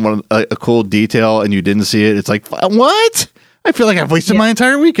about a cool detail and you didn't see it, it's like, what? I feel like I've wasted my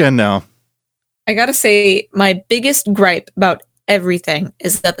entire weekend now. I gotta say, my biggest gripe about everything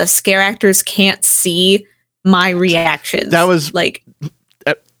is that the scare actors can't see my reactions. That was like.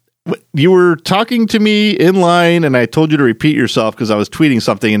 You were talking to me in line, and I told you to repeat yourself because I was tweeting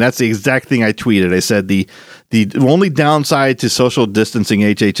something, and that's the exact thing I tweeted. I said the only downside to social distancing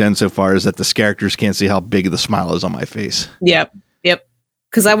HHN so far is that the characters can't see how big the smile is on my face. Yep.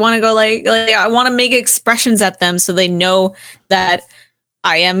 Because I want to go like I want to make expressions at them so they know that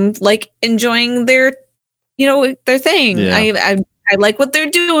I am like enjoying their thing. Yeah. I like what they're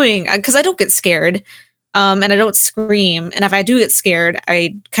doing because I don't get scared. And I don't scream. And if I do get scared,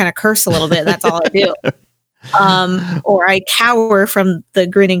 I kind of curse a little bit. That's all I do. Or I cower from the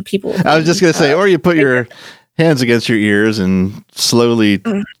grinning people. I was just going to say, or you put your hands against your ears and slowly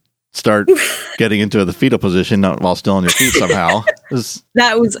start getting into the fetal position while still on your feet somehow.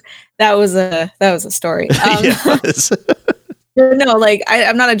 That was a story. No, like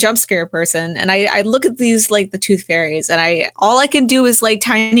I'm not a jump scare person, and I look at these like the tooth fairies, and all I can do is like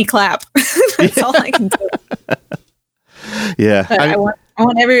tiny clap. That's all I can do. Yeah, I want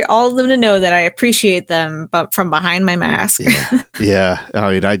all of them to know that I appreciate them, but from behind my mask. Yeah.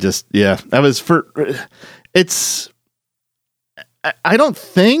 I mean, that was for. It's. I don't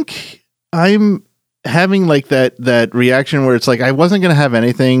think I'm having like that reaction where it's like I wasn't going to have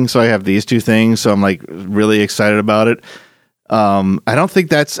anything, so I have these 2 things, so I'm like really excited about it. I don't think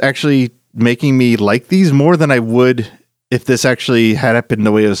that's actually making me like these more than I would if this actually had happened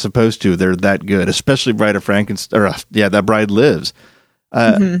the way it was supposed to. They're that good, especially Bride of Frankenstein. Or That Bride Lives.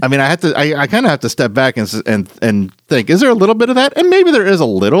 I mean, I kind of have to step back and think: is there a little bit of that? And maybe there is a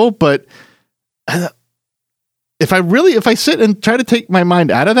little, but if I sit and try to take my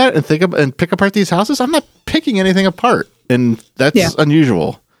mind out of that and think and pick apart these houses, I'm not picking anything apart, and that's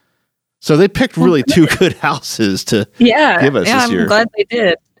unusual. So they picked really 2 good houses to give us this year. I'm glad they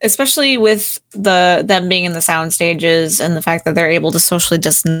did, especially with them being in the sound stages and the fact that they're able to socially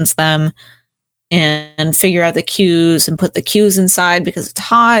distance them and figure out the cues and put the cues inside because it's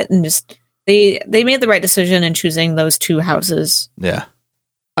hot, and just they made the right decision in choosing those 2 houses. Yeah.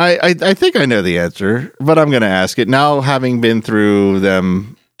 I think I know the answer, but I'm going to ask it now, having been through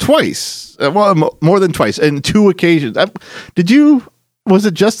them twice. Well, more than twice, and 2 occasions. Did you Was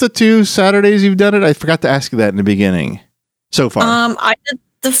it just the 2 Saturdays you've done it? I forgot to ask you that in the beginning. So far, I did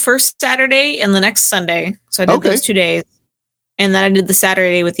the first Saturday and the next Sunday, so I did those 2 days, and then I did the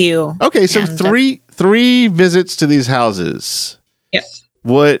Saturday with you. Okay, so three visits to these houses. Yep.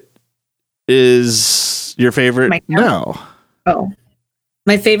 What is your favorite now? Oh,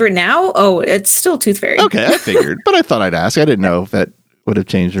 my favorite now? Oh, it's still Tooth Fairy. Okay, I figured, but I thought I'd ask. I didn't know if that would have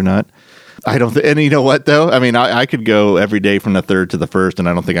changed or not. I don't and you know what though? I mean, I could go every day from the 3rd to the 1st, and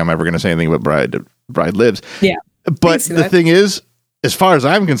I don't think I'm ever going to say anything about Bride Lives. Yeah. But the thing is, as far as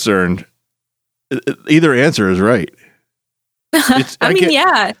I'm concerned, either answer is right.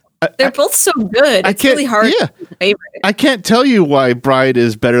 They're both so good. It's really hard to pick a favorite. I can't tell you why Bride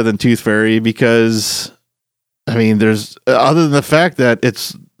is better than Tooth Fairy because, I mean, there's other than the fact that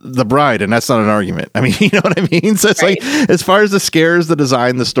it's the bride, and that's not an argument. I mean, you know what I mean? So it's like, as far as the scares, the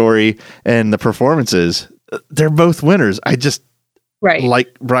design, the story, and the performances, they're both winners. I just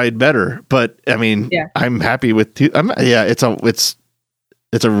like Bride better, but I mean, I'm happy with it's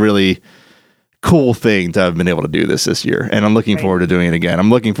a really cool thing to have been able to do this year, and I'm looking forward to doing it again. I'm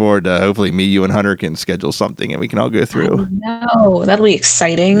looking forward to hopefully me, you, and Hunter can schedule something and we can all go through. No, that'll be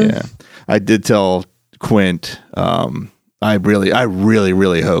exciting. Yeah, I did tell Quint. I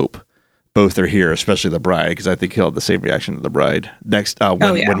really hope both are here, especially the bride, because I think he'll have the same reaction to the bride next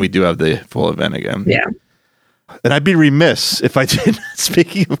when we do have the full event again. Yeah. And I'd be remiss if I did.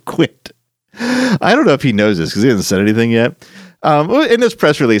 Speaking of Quint, I don't know if he knows this because he hasn't said anything yet. In this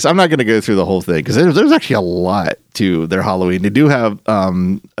press release, I'm not going to go through the whole thing because there's actually a lot to their Halloween. They do have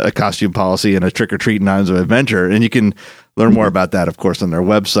a costume policy and a trick-or-treat and Islands of Adventure, and you can learn more about that, of course, on their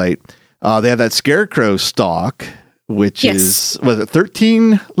website. They have that Scarecrow stock, which is, was it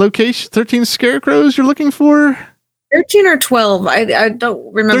 13 scarecrows you're looking for? 13 or 12. I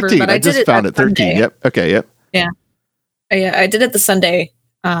don't remember. 13. But I just did found it 13. Sunday. Yep. Okay. Yep. Yeah. I did it the Sunday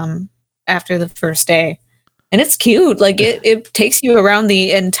after the first day. And it's cute. Like it takes you around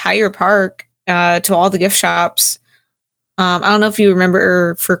the entire park to all the gift shops. I don't know if you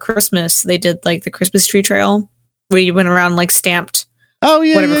remember for Christmas, they did like the Christmas tree trail where you went around like stamped. Oh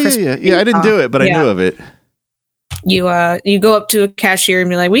yeah, yeah. I didn't do it, but I knew of it. You go up to a cashier and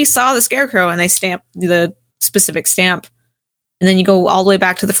be like, "We saw the scarecrow," and they stamp the specific stamp, and then you go all the way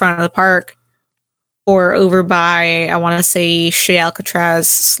back to the front of the park, or over by I want to say Chez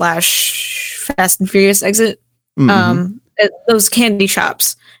Alcatraz / Fast and Furious exit. Mm-hmm. Those candy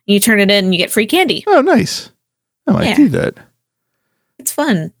shops. You turn it in and you get free candy. Oh, nice. I might do that. It's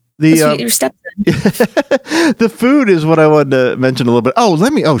fun. Your steps in. The food is what I wanted to mention a little bit.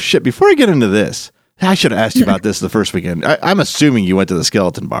 Oh, shit. Before I get into this, I should have asked you about this the first weekend. I'm assuming you went to the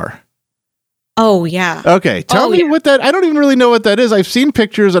Skeleton Bar. Oh, yeah. Okay. Tell me what that, I don't even really know what that is. I've seen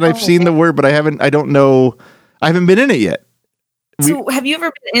pictures and I've seen the word, but I don't know. I haven't been in it yet. So have you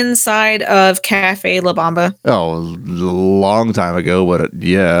ever been inside of Cafe La Bamba? Oh, a long time ago.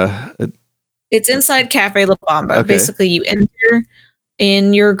 It's inside Cafe La Bamba. Okay. Basically, you enter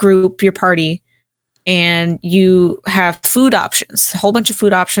in your group, your party, and you have food options, a whole bunch of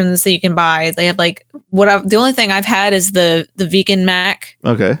food options that you can buy. They have like the only thing I've had is the vegan mac.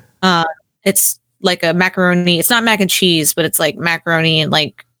 Okay. It's like a macaroni. It's not mac and cheese, but it's like macaroni and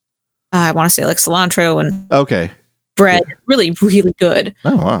like I want to say like cilantro and bread. Really, really good.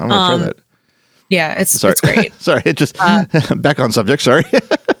 Oh wow, I'm gonna try that. Yeah, it's great. Sorry, it just back on subject. Sorry.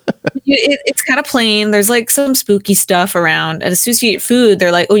 It's kind of plain. There's like some spooky stuff around. And as soon as you eat food,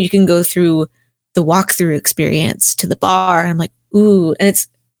 they're like, "Oh, you can go through the walkthrough experience to the bar." And I'm like, "Ooh!" And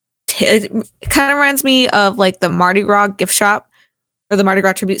it kind of reminds me of like the Mardi Gras gift shop or the Mardi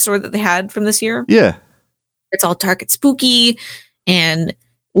Gras tribute store that they had from this year. Yeah, it's all dark and spooky and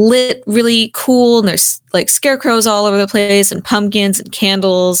lit really cool, and there's like scarecrows all over the place and pumpkins and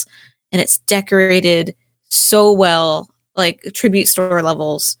candles, and it's decorated so well, like tribute store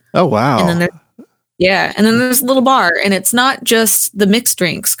levels. Oh wow. And then there's a little bar, and it's not just the mixed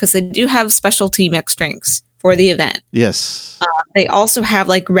drinks because they do have specialty mixed drinks for the event. Yes. They also have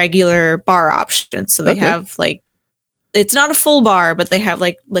like regular bar options, so they have like, it's not a full bar, but they have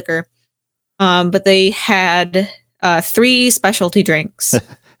like liquor. But they had 3 specialty drinks.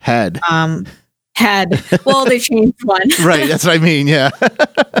 Had. Well, they changed one. Right, that's what I mean, yeah.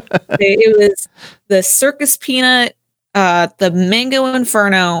 It was the Circus Peanut, the Mango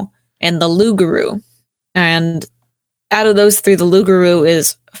Inferno, and the Lugaroo. And out of those 3, the Lugaroo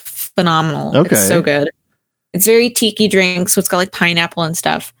is phenomenal. Okay. It's so good. It's very tiki drink, so it's got like pineapple and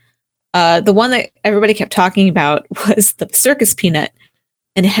stuff. The one that everybody kept talking about was the Circus Peanut.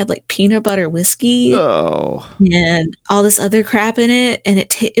 And it had like peanut butter whiskey and all this other crap in it. And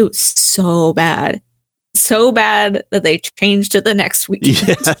it was so bad. so bad that they changed it the next week.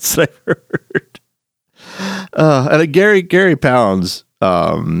 Yeah, that's what I heard. And Gary Pounds,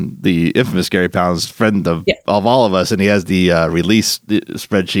 the infamous Gary Pounds, friend of all of us, and he has the release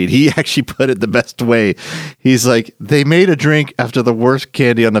spreadsheet. He actually put it the best way. He's like, they made a drink after the worst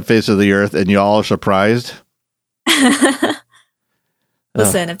candy on the face of the earth, and y'all are surprised.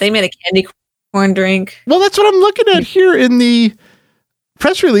 Listen, if they made a candy corn drink. Well, that's what I'm looking at here in the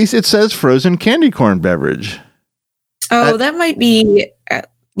press release. It says frozen candy corn beverage. Oh, that might be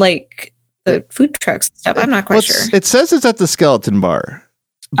like the food trucks and stuff. I'm not quite sure. It says it's at the Skeleton Bar.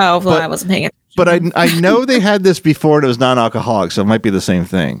 Oh, well, I wasn't paying attention. But I know they had this before and it was non-alcoholic, so it might be the same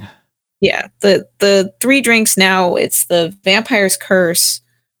thing. Yeah, the 3 drinks now, it's the Vampire's Curse,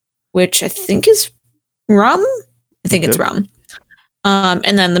 which I think is rum. I think it's rum.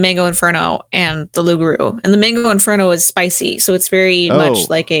 And then the Mango Inferno and the Lugaroo. And the Mango Inferno is spicy, so it's very much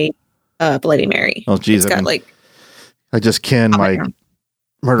like a Bloody Mary. Oh, geez. I just canned my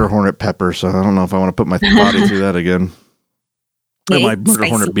Murder Hornet pepper, so I don't know if I want to put my body through that again. My Murder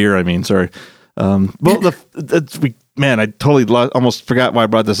Hornet beer, I mean, sorry. Well, I totally almost forgot why I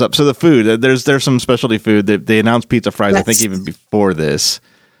brought this up. So the food, there's some specialty food. They announced pizza fries, I think, even before this.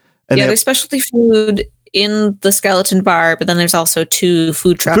 And there's specialty food in the Skeleton Bar, but then there's also 2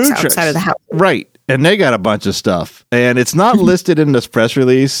 food trucks outside of the house. Right. And they got a bunch of stuff. And it's not listed in this press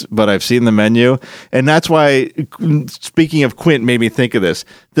release, but I've seen the menu. And that's why, speaking of Quint, made me think of this.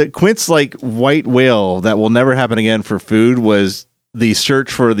 That Quint's like white whale that will never happen again for food was the search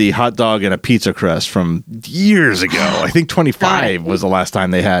for the hot dog and a pizza crust from years ago. I think 25 was the last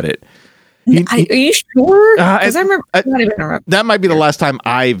time they had it. Are you sure? Because I remember. That might be the last time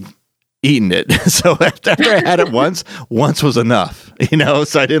I've eaten it. So after I had it once was enough,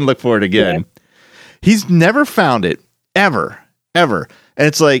 so I didn't look for it again. Yeah. He's never found it ever. And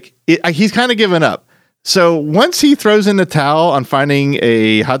it's like, he's kind of given up. So once he throws in the towel on finding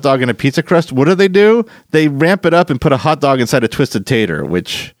a hot dog and a pizza crust, what do? They ramp it up and put a hot dog inside a twisted tater,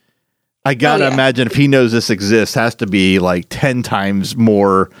 which I gotta imagine if he knows this exists, has to be like 10 times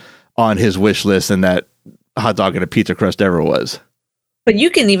more on his wish list than that hot dog and a pizza crust ever was. But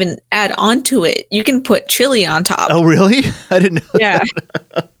you can even add on to it. You can put chili on top. Oh, really? I didn't know. Yeah.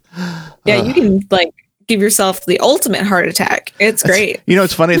 Yeah, you can give yourself the ultimate heart attack. It's great.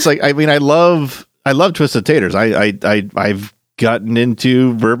 It's funny. It's like, I love twisted taters. I've gotten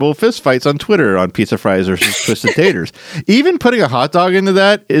into verbal fist fights on Twitter on pizza fries versus twisted taters. Even putting a hot dog into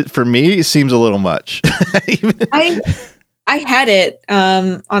that, for me, seems a little much. I had it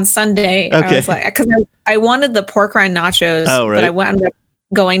on Sunday. Okay. I was like, because I wanted the pork rind nachos, but I wound up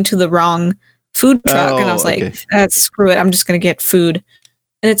going to the wrong food truck, and I was like, screw it, I'm just going to get food.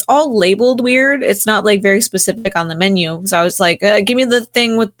 And it's all labeled weird. It's not like very specific on the menu. So I was like, give me the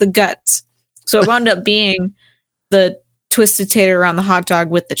thing with the guts. So it wound up being the twisted tater on the hot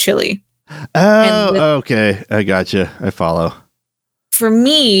dog with the chili. Oh, okay. I gotcha. I follow. For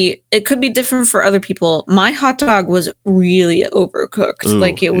me, it could be different for other people. My hot dog was really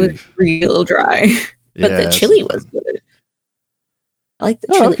overcooked. It was real dry. But the chili was good. I like the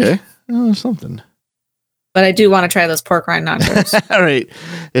chili. Okay. Oh, something. But I do want to try those pork rind nachos. All right.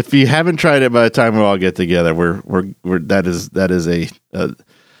 If you haven't tried it by the time we all get together, that is a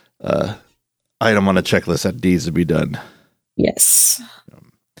item on a checklist that needs to be done. Yes.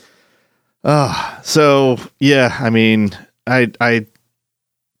 So yeah, I mean, I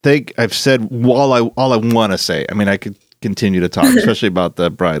think I've said all I want to say. I mean, I could continue to talk, especially about The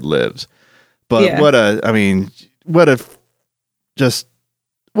Bride Lives, but what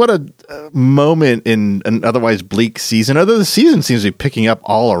a moment in an otherwise bleak season. Although the season seems to be picking up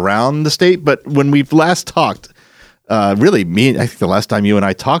all around the state, but when we've last talked, I think the last time you and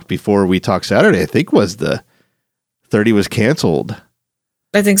I talked before we talked Saturday, I think was the 30 was canceled.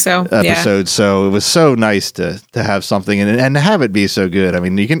 I think so. Episode. Yeah. So it was so nice to have something and to have it be so good. I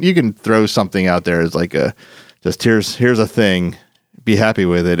mean, you can throw something out there as like here's a thing, be happy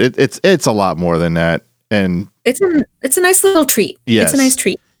with it. It's a lot more than that. And it's a nice little treat. Yes. It's a nice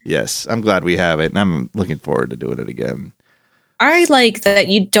treat. Yes. I'm glad we have it, and I'm looking forward to doing it again. I like that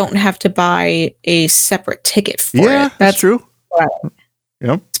you don't have to buy a separate ticket for it. Yeah, that's true.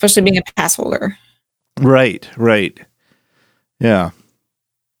 Yep. Especially being a pass holder. Right. Yeah.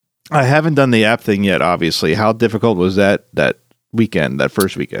 I haven't done the app thing yet, obviously. How difficult was that weekend, that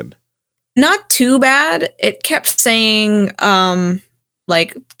first weekend? Not too bad. It kept saying,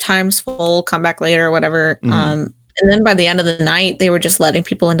 time's full, come back later, or whatever. Mm-hmm. And then by the end of the night, they were just letting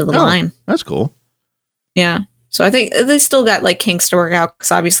people into the line. That's cool. Yeah. So I think they still got kinks to work out,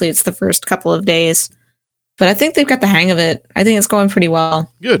 because obviously it's the first couple of days. But I think they've got the hang of it. I think it's going pretty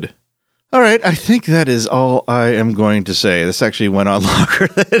well. Good. All right, I think that is all I am going to say. This actually went on longer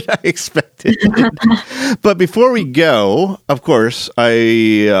than I expected. But before we go, of course,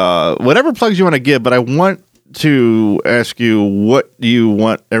 whatever plugs you want to give, but I want to ask you what you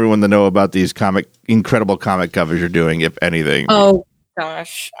want everyone to know about these incredible comic covers you're doing, if anything. Oh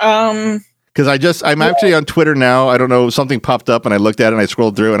gosh. Because I'm actually on Twitter now. I don't know, something popped up and I looked at it and I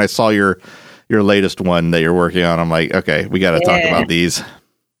scrolled through and I saw your latest one that you're working on. I'm like, okay, we got to talk about these.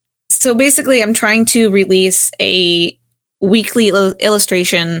 So basically, I'm trying to release a weekly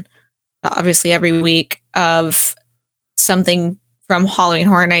illustration, obviously every week, of something from Halloween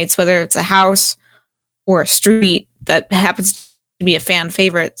Horror Nights, whether it's a house or a street that happens to be a fan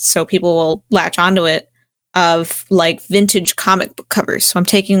favorite, so people will latch onto it, of like vintage comic book covers. So I'm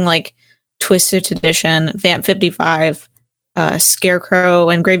taking like Twisted Edition, Vamp 55, Scarecrow,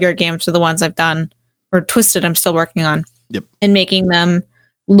 and Graveyard Games are the ones I've done, or Twisted I'm still working on. Yep. And making them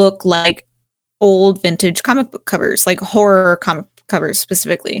look like old vintage comic book covers, like horror comic book covers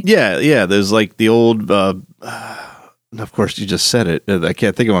specifically. Yeah. There's like the old, of course you just said it. I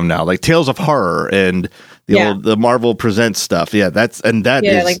can't think of them now. Like Tales of Horror and the Marvel Presents stuff. Yeah, that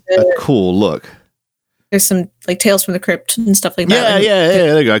is like a cool look. There's some like Tales from the Crypt and stuff like that. Yeah.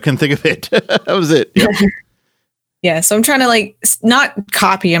 There you go. I couldn't think of it. That was it. Yep. Yeah, so I'm trying to like not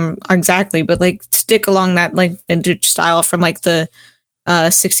copy them exactly, but like stick along that like vintage style from like the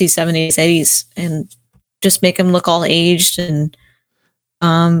 60s, 70s, 80s, and just make them look all aged, and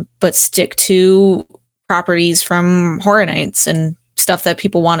but stick to properties from Horror Nights and stuff that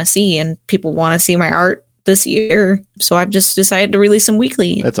people want to see, and people want to see my art this year. So I've just decided to release them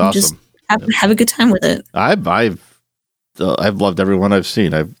weekly. That's awesome. Just have a good time with it. I've loved every one I've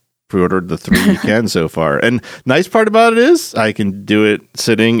seen. I've pre-ordered the 3 you can so far. And nice part about it is I can do it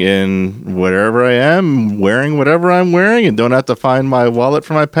sitting in wherever I am, wearing whatever I'm wearing, and don't have to find my wallet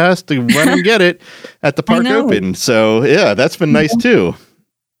from my past to run and get it at the park open. So yeah, that's been nice too.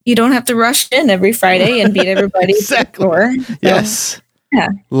 You don't have to rush in every Friday and beat everybody exactly. To the floor. Yes. Yeah.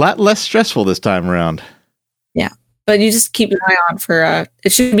 A lot less stressful this time around. Yeah. But you just keep an eye on for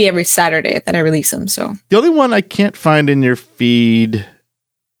it should be every Saturday that I release them. So the only one I can't find in your feed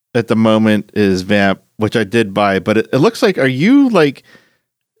at the moment is Vamp, which I did buy, but it looks like, are you like,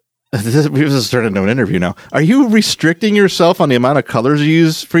 we just started an interview now. Are you restricting yourself on the amount of colors you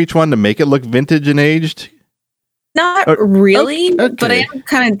use for each one to make it look vintage and aged? Not really, but I am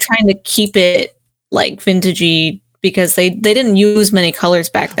kind of trying to keep it like vintagey because they didn't use many colors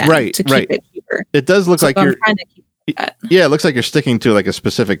back then to keep it cheaper. It does look like you're trying to keep that. Yeah, it looks like you're sticking to like a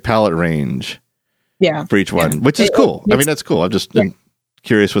specific palette range. Yeah. For each one, which is cool. I mean, that's cool. I'm just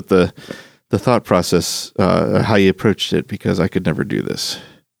curious with the thought process, how you approached it, because I could never do this.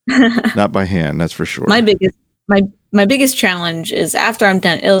 Not by hand, that's for sure. My biggest challenge is after I'm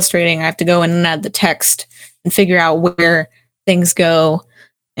done illustrating, I have to go in and add the text and figure out where things go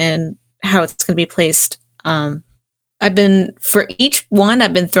and how it's going to be placed. For each one,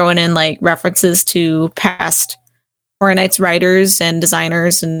 I've been throwing in like references to past Horror Nights writers and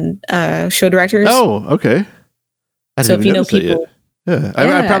designers and show directors. Oh, okay. So if you know people. Yeah.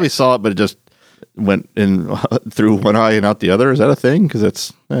 I probably saw it, but it just went in through one eye and out the other. Is that a thing? Because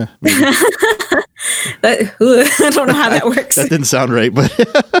that's I don't know how that works. That didn't sound right, but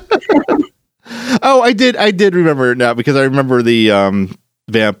I did remember now, because I remember the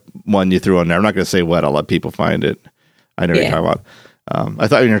Vamp one you threw on there. I'm not going to say what. I'll let people find it. I know what you're talking about. I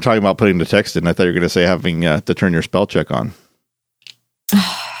thought when you were talking about putting the text in, I thought you were going to say having to turn your spell check on.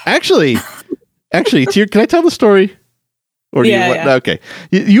 Actually, can I tell the story? Or do you want, okay.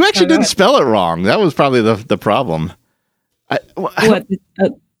 You actually didn't spell it wrong. That was probably the problem. What?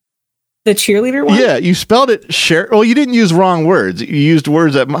 The cheerleader one? Yeah, you spelled it share. Well, you didn't use wrong words. You used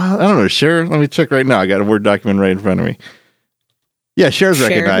words that, I don't know, share. Let me check right now. I got a Word document right in front of me. Yeah, share's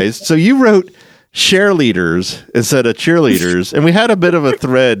recognized. So you wrote share leaders instead of cheerleaders. And we had a bit of a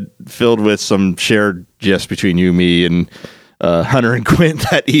thread filled with some shared gifs between you, me, and Hunter and Quint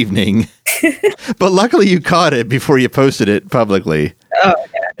that evening. But luckily you caught it before you posted it publicly. Oh,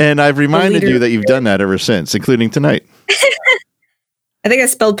 yeah. And I've reminded you that you've done that ever since, including tonight. I think I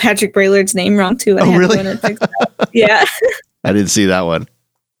spelled Patrick Braillard's name wrong too. Oh, really? Yeah. I didn't see that one.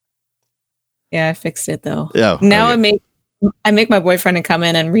 Yeah, I fixed it though. Yeah. Now I make my boyfriend to come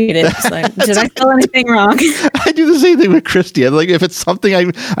in and read it. It's like, did I spell anything wrong? I do the same thing with Christy. Like, if it's something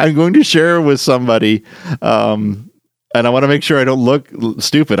I'm going to share with somebody, and I want to make sure I don't look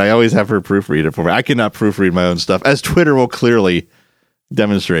stupid, I always have her proofread it for me. I cannot proofread my own stuff, as Twitter will clearly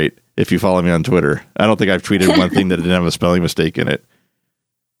demonstrate if you follow me on Twitter. I don't think I've tweeted one thing that didn't have a spelling mistake in it.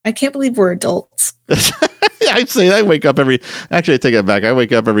 I can't believe we're adults. I'd say I wake up actually I take it back. I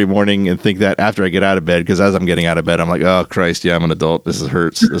wake up every morning and think that after I get out of bed, because as I'm getting out of bed, I'm like, oh Christ, yeah, I'm an adult. This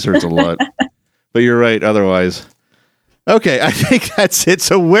hurts. This hurts a lot. But you're right. Otherwise. Okay. I think that's it.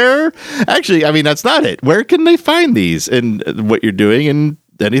 So that's not it. Where can they find these and what you're doing and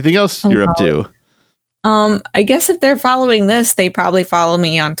anything else you're up to? I guess if they're following this, they probably follow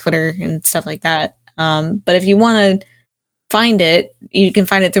me on Twitter and stuff like that. But if you want to find it, you can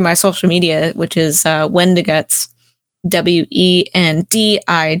find it through my social media, which is Wendigutz, WENDIGUTZ,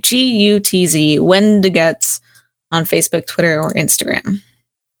 Wendigutz on Facebook, Twitter, or Instagram.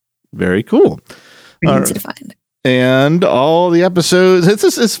 Very cool. Easy to find. And all the episodes,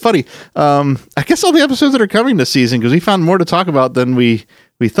 it's funny. I guess all the episodes that are coming this season, because we found more to talk about than we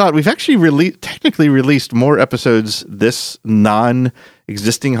thought. We've actually technically released more episodes this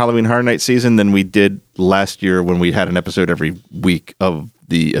non-existing Halloween Horror Night season than we did last year when we had an episode every week of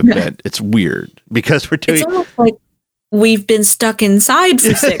the event. It's weird because we're doing... It's almost like we've been stuck inside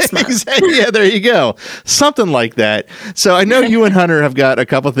for 6 months. Yeah, there you go. Something like that. So I know you and Hunter have got a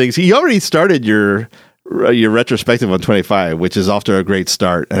couple things. You already started your retrospective on 25, which is off to a great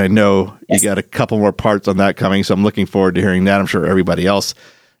start. And I know you got a couple more parts on that coming. So I'm looking forward to hearing that. I'm sure everybody else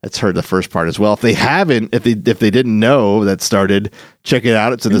that's heard the first part as well. If they haven't, if they didn't know that started, check it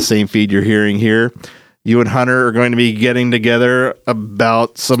out. It's in the same feed you're hearing here. You and Hunter are going to be getting together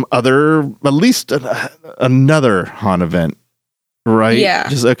about some other, at least another haunt event, right? Yeah.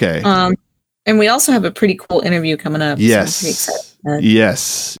 Okay. And we also have a pretty cool interview coming up. Yes. So I'm pretty excited.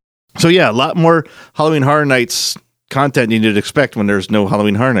 Yes. So yeah, a lot more Halloween Horror Nights content you need to expect when there's no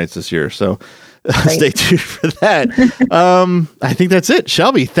Halloween Horror Nights this year. So stay tuned for that. I think that's it.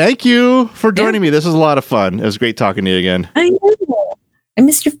 Shelby, thank you for joining me. This was a lot of fun. It was great talking to you again. I know. I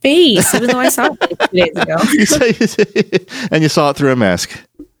missed your face, even though I saw it 2 days ago. And you saw it through a mask.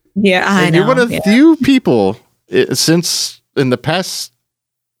 Yeah, I know. You're one of the few people since in the past,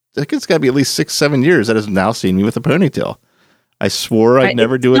 I think it's got to be at least 6-7 years that has now seen me with a ponytail. I swore I'd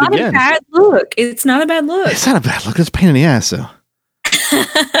never do it again. It's not a bad look. It's not a bad look. It's a pain in the ass, though.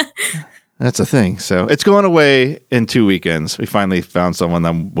 That's a thing. So it's going away in 2 weekends. We finally found someone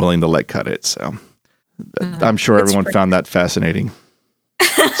I'm willing to let cut it. So I'm sure everyone found that fascinating.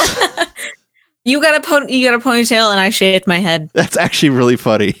 You got a ponytail, and I shaved my head. That's actually really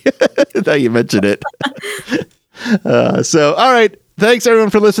funny. Now you mentioned it. So all right. Thanks, everyone,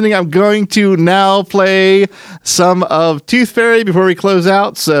 for listening. I'm going to now play some of Tooth Fairy before we close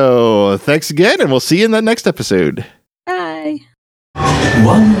out. So thanks again, and we'll see you in the next episode. Bye.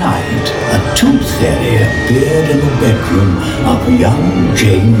 One night, a tooth fairy appeared in the bedroom of young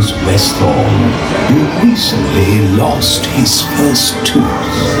James Westthorne, who recently lost his first tooth.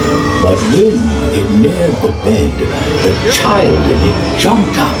 But when it neared the bed, the child in it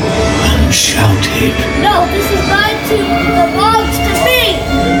jumped up and shouted, "No, this is my tooth. It belongs to me.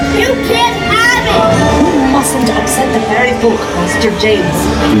 You can't have it." You mustn't upset the fairy folk, Master James.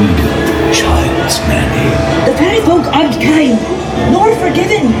 pleaded the child's nanny. The fairy folk aren't kind, nor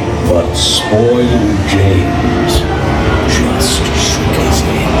forgiving. But spoiled James just shook his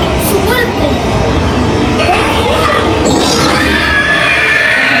head. So what if they...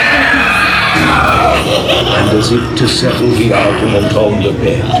 And as if to settle the argument on the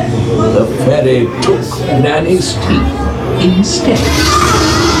bed, the fairy took Nanny's teeth instead.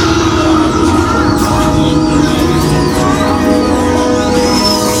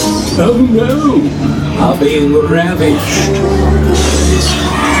 Oh no! Are being ravished.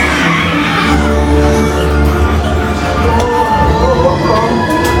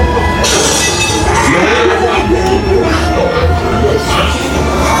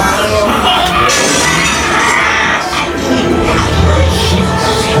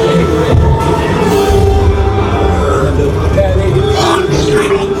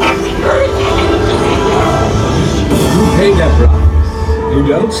 Hey, Deborah. You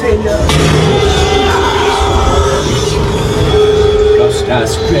don't say no. Just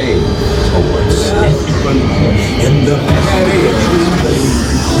as James always said in the carriage.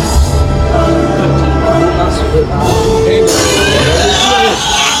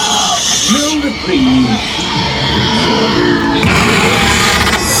 No reprieve.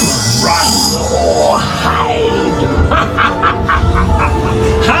 Run or hide.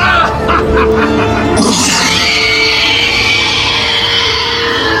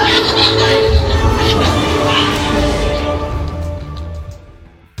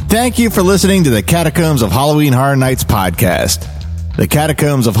 Thank you for listening to the Catacombs of Halloween Horror Nights podcast. The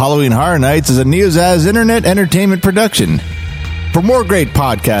Catacombs of Halloween Horror Nights is a Neozaz internet entertainment production. For more great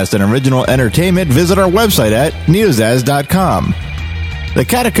podcasts and original entertainment, visit our website at neozaz.com. The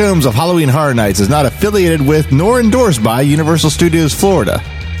Catacombs of Halloween Horror Nights is not affiliated with nor endorsed by Universal Studios Florida.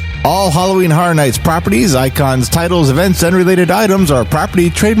 All Halloween Horror Nights properties, icons, titles, events, and related items are property,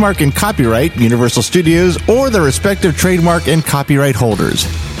 trademark, and copyright Universal Studios or their respective trademark and copyright holders.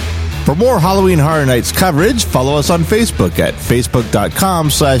 For more Halloween Horror Nights coverage, follow us on Facebook at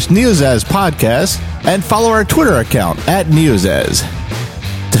facebook.com/NeoZazPodcast and follow our Twitter account @NeoZaz.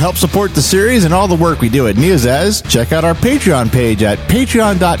 To help support the series and all the work we do at NeoZaz, check out our Patreon page at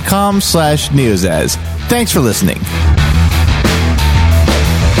patreon.com/NeoZaz. Thanks for listening.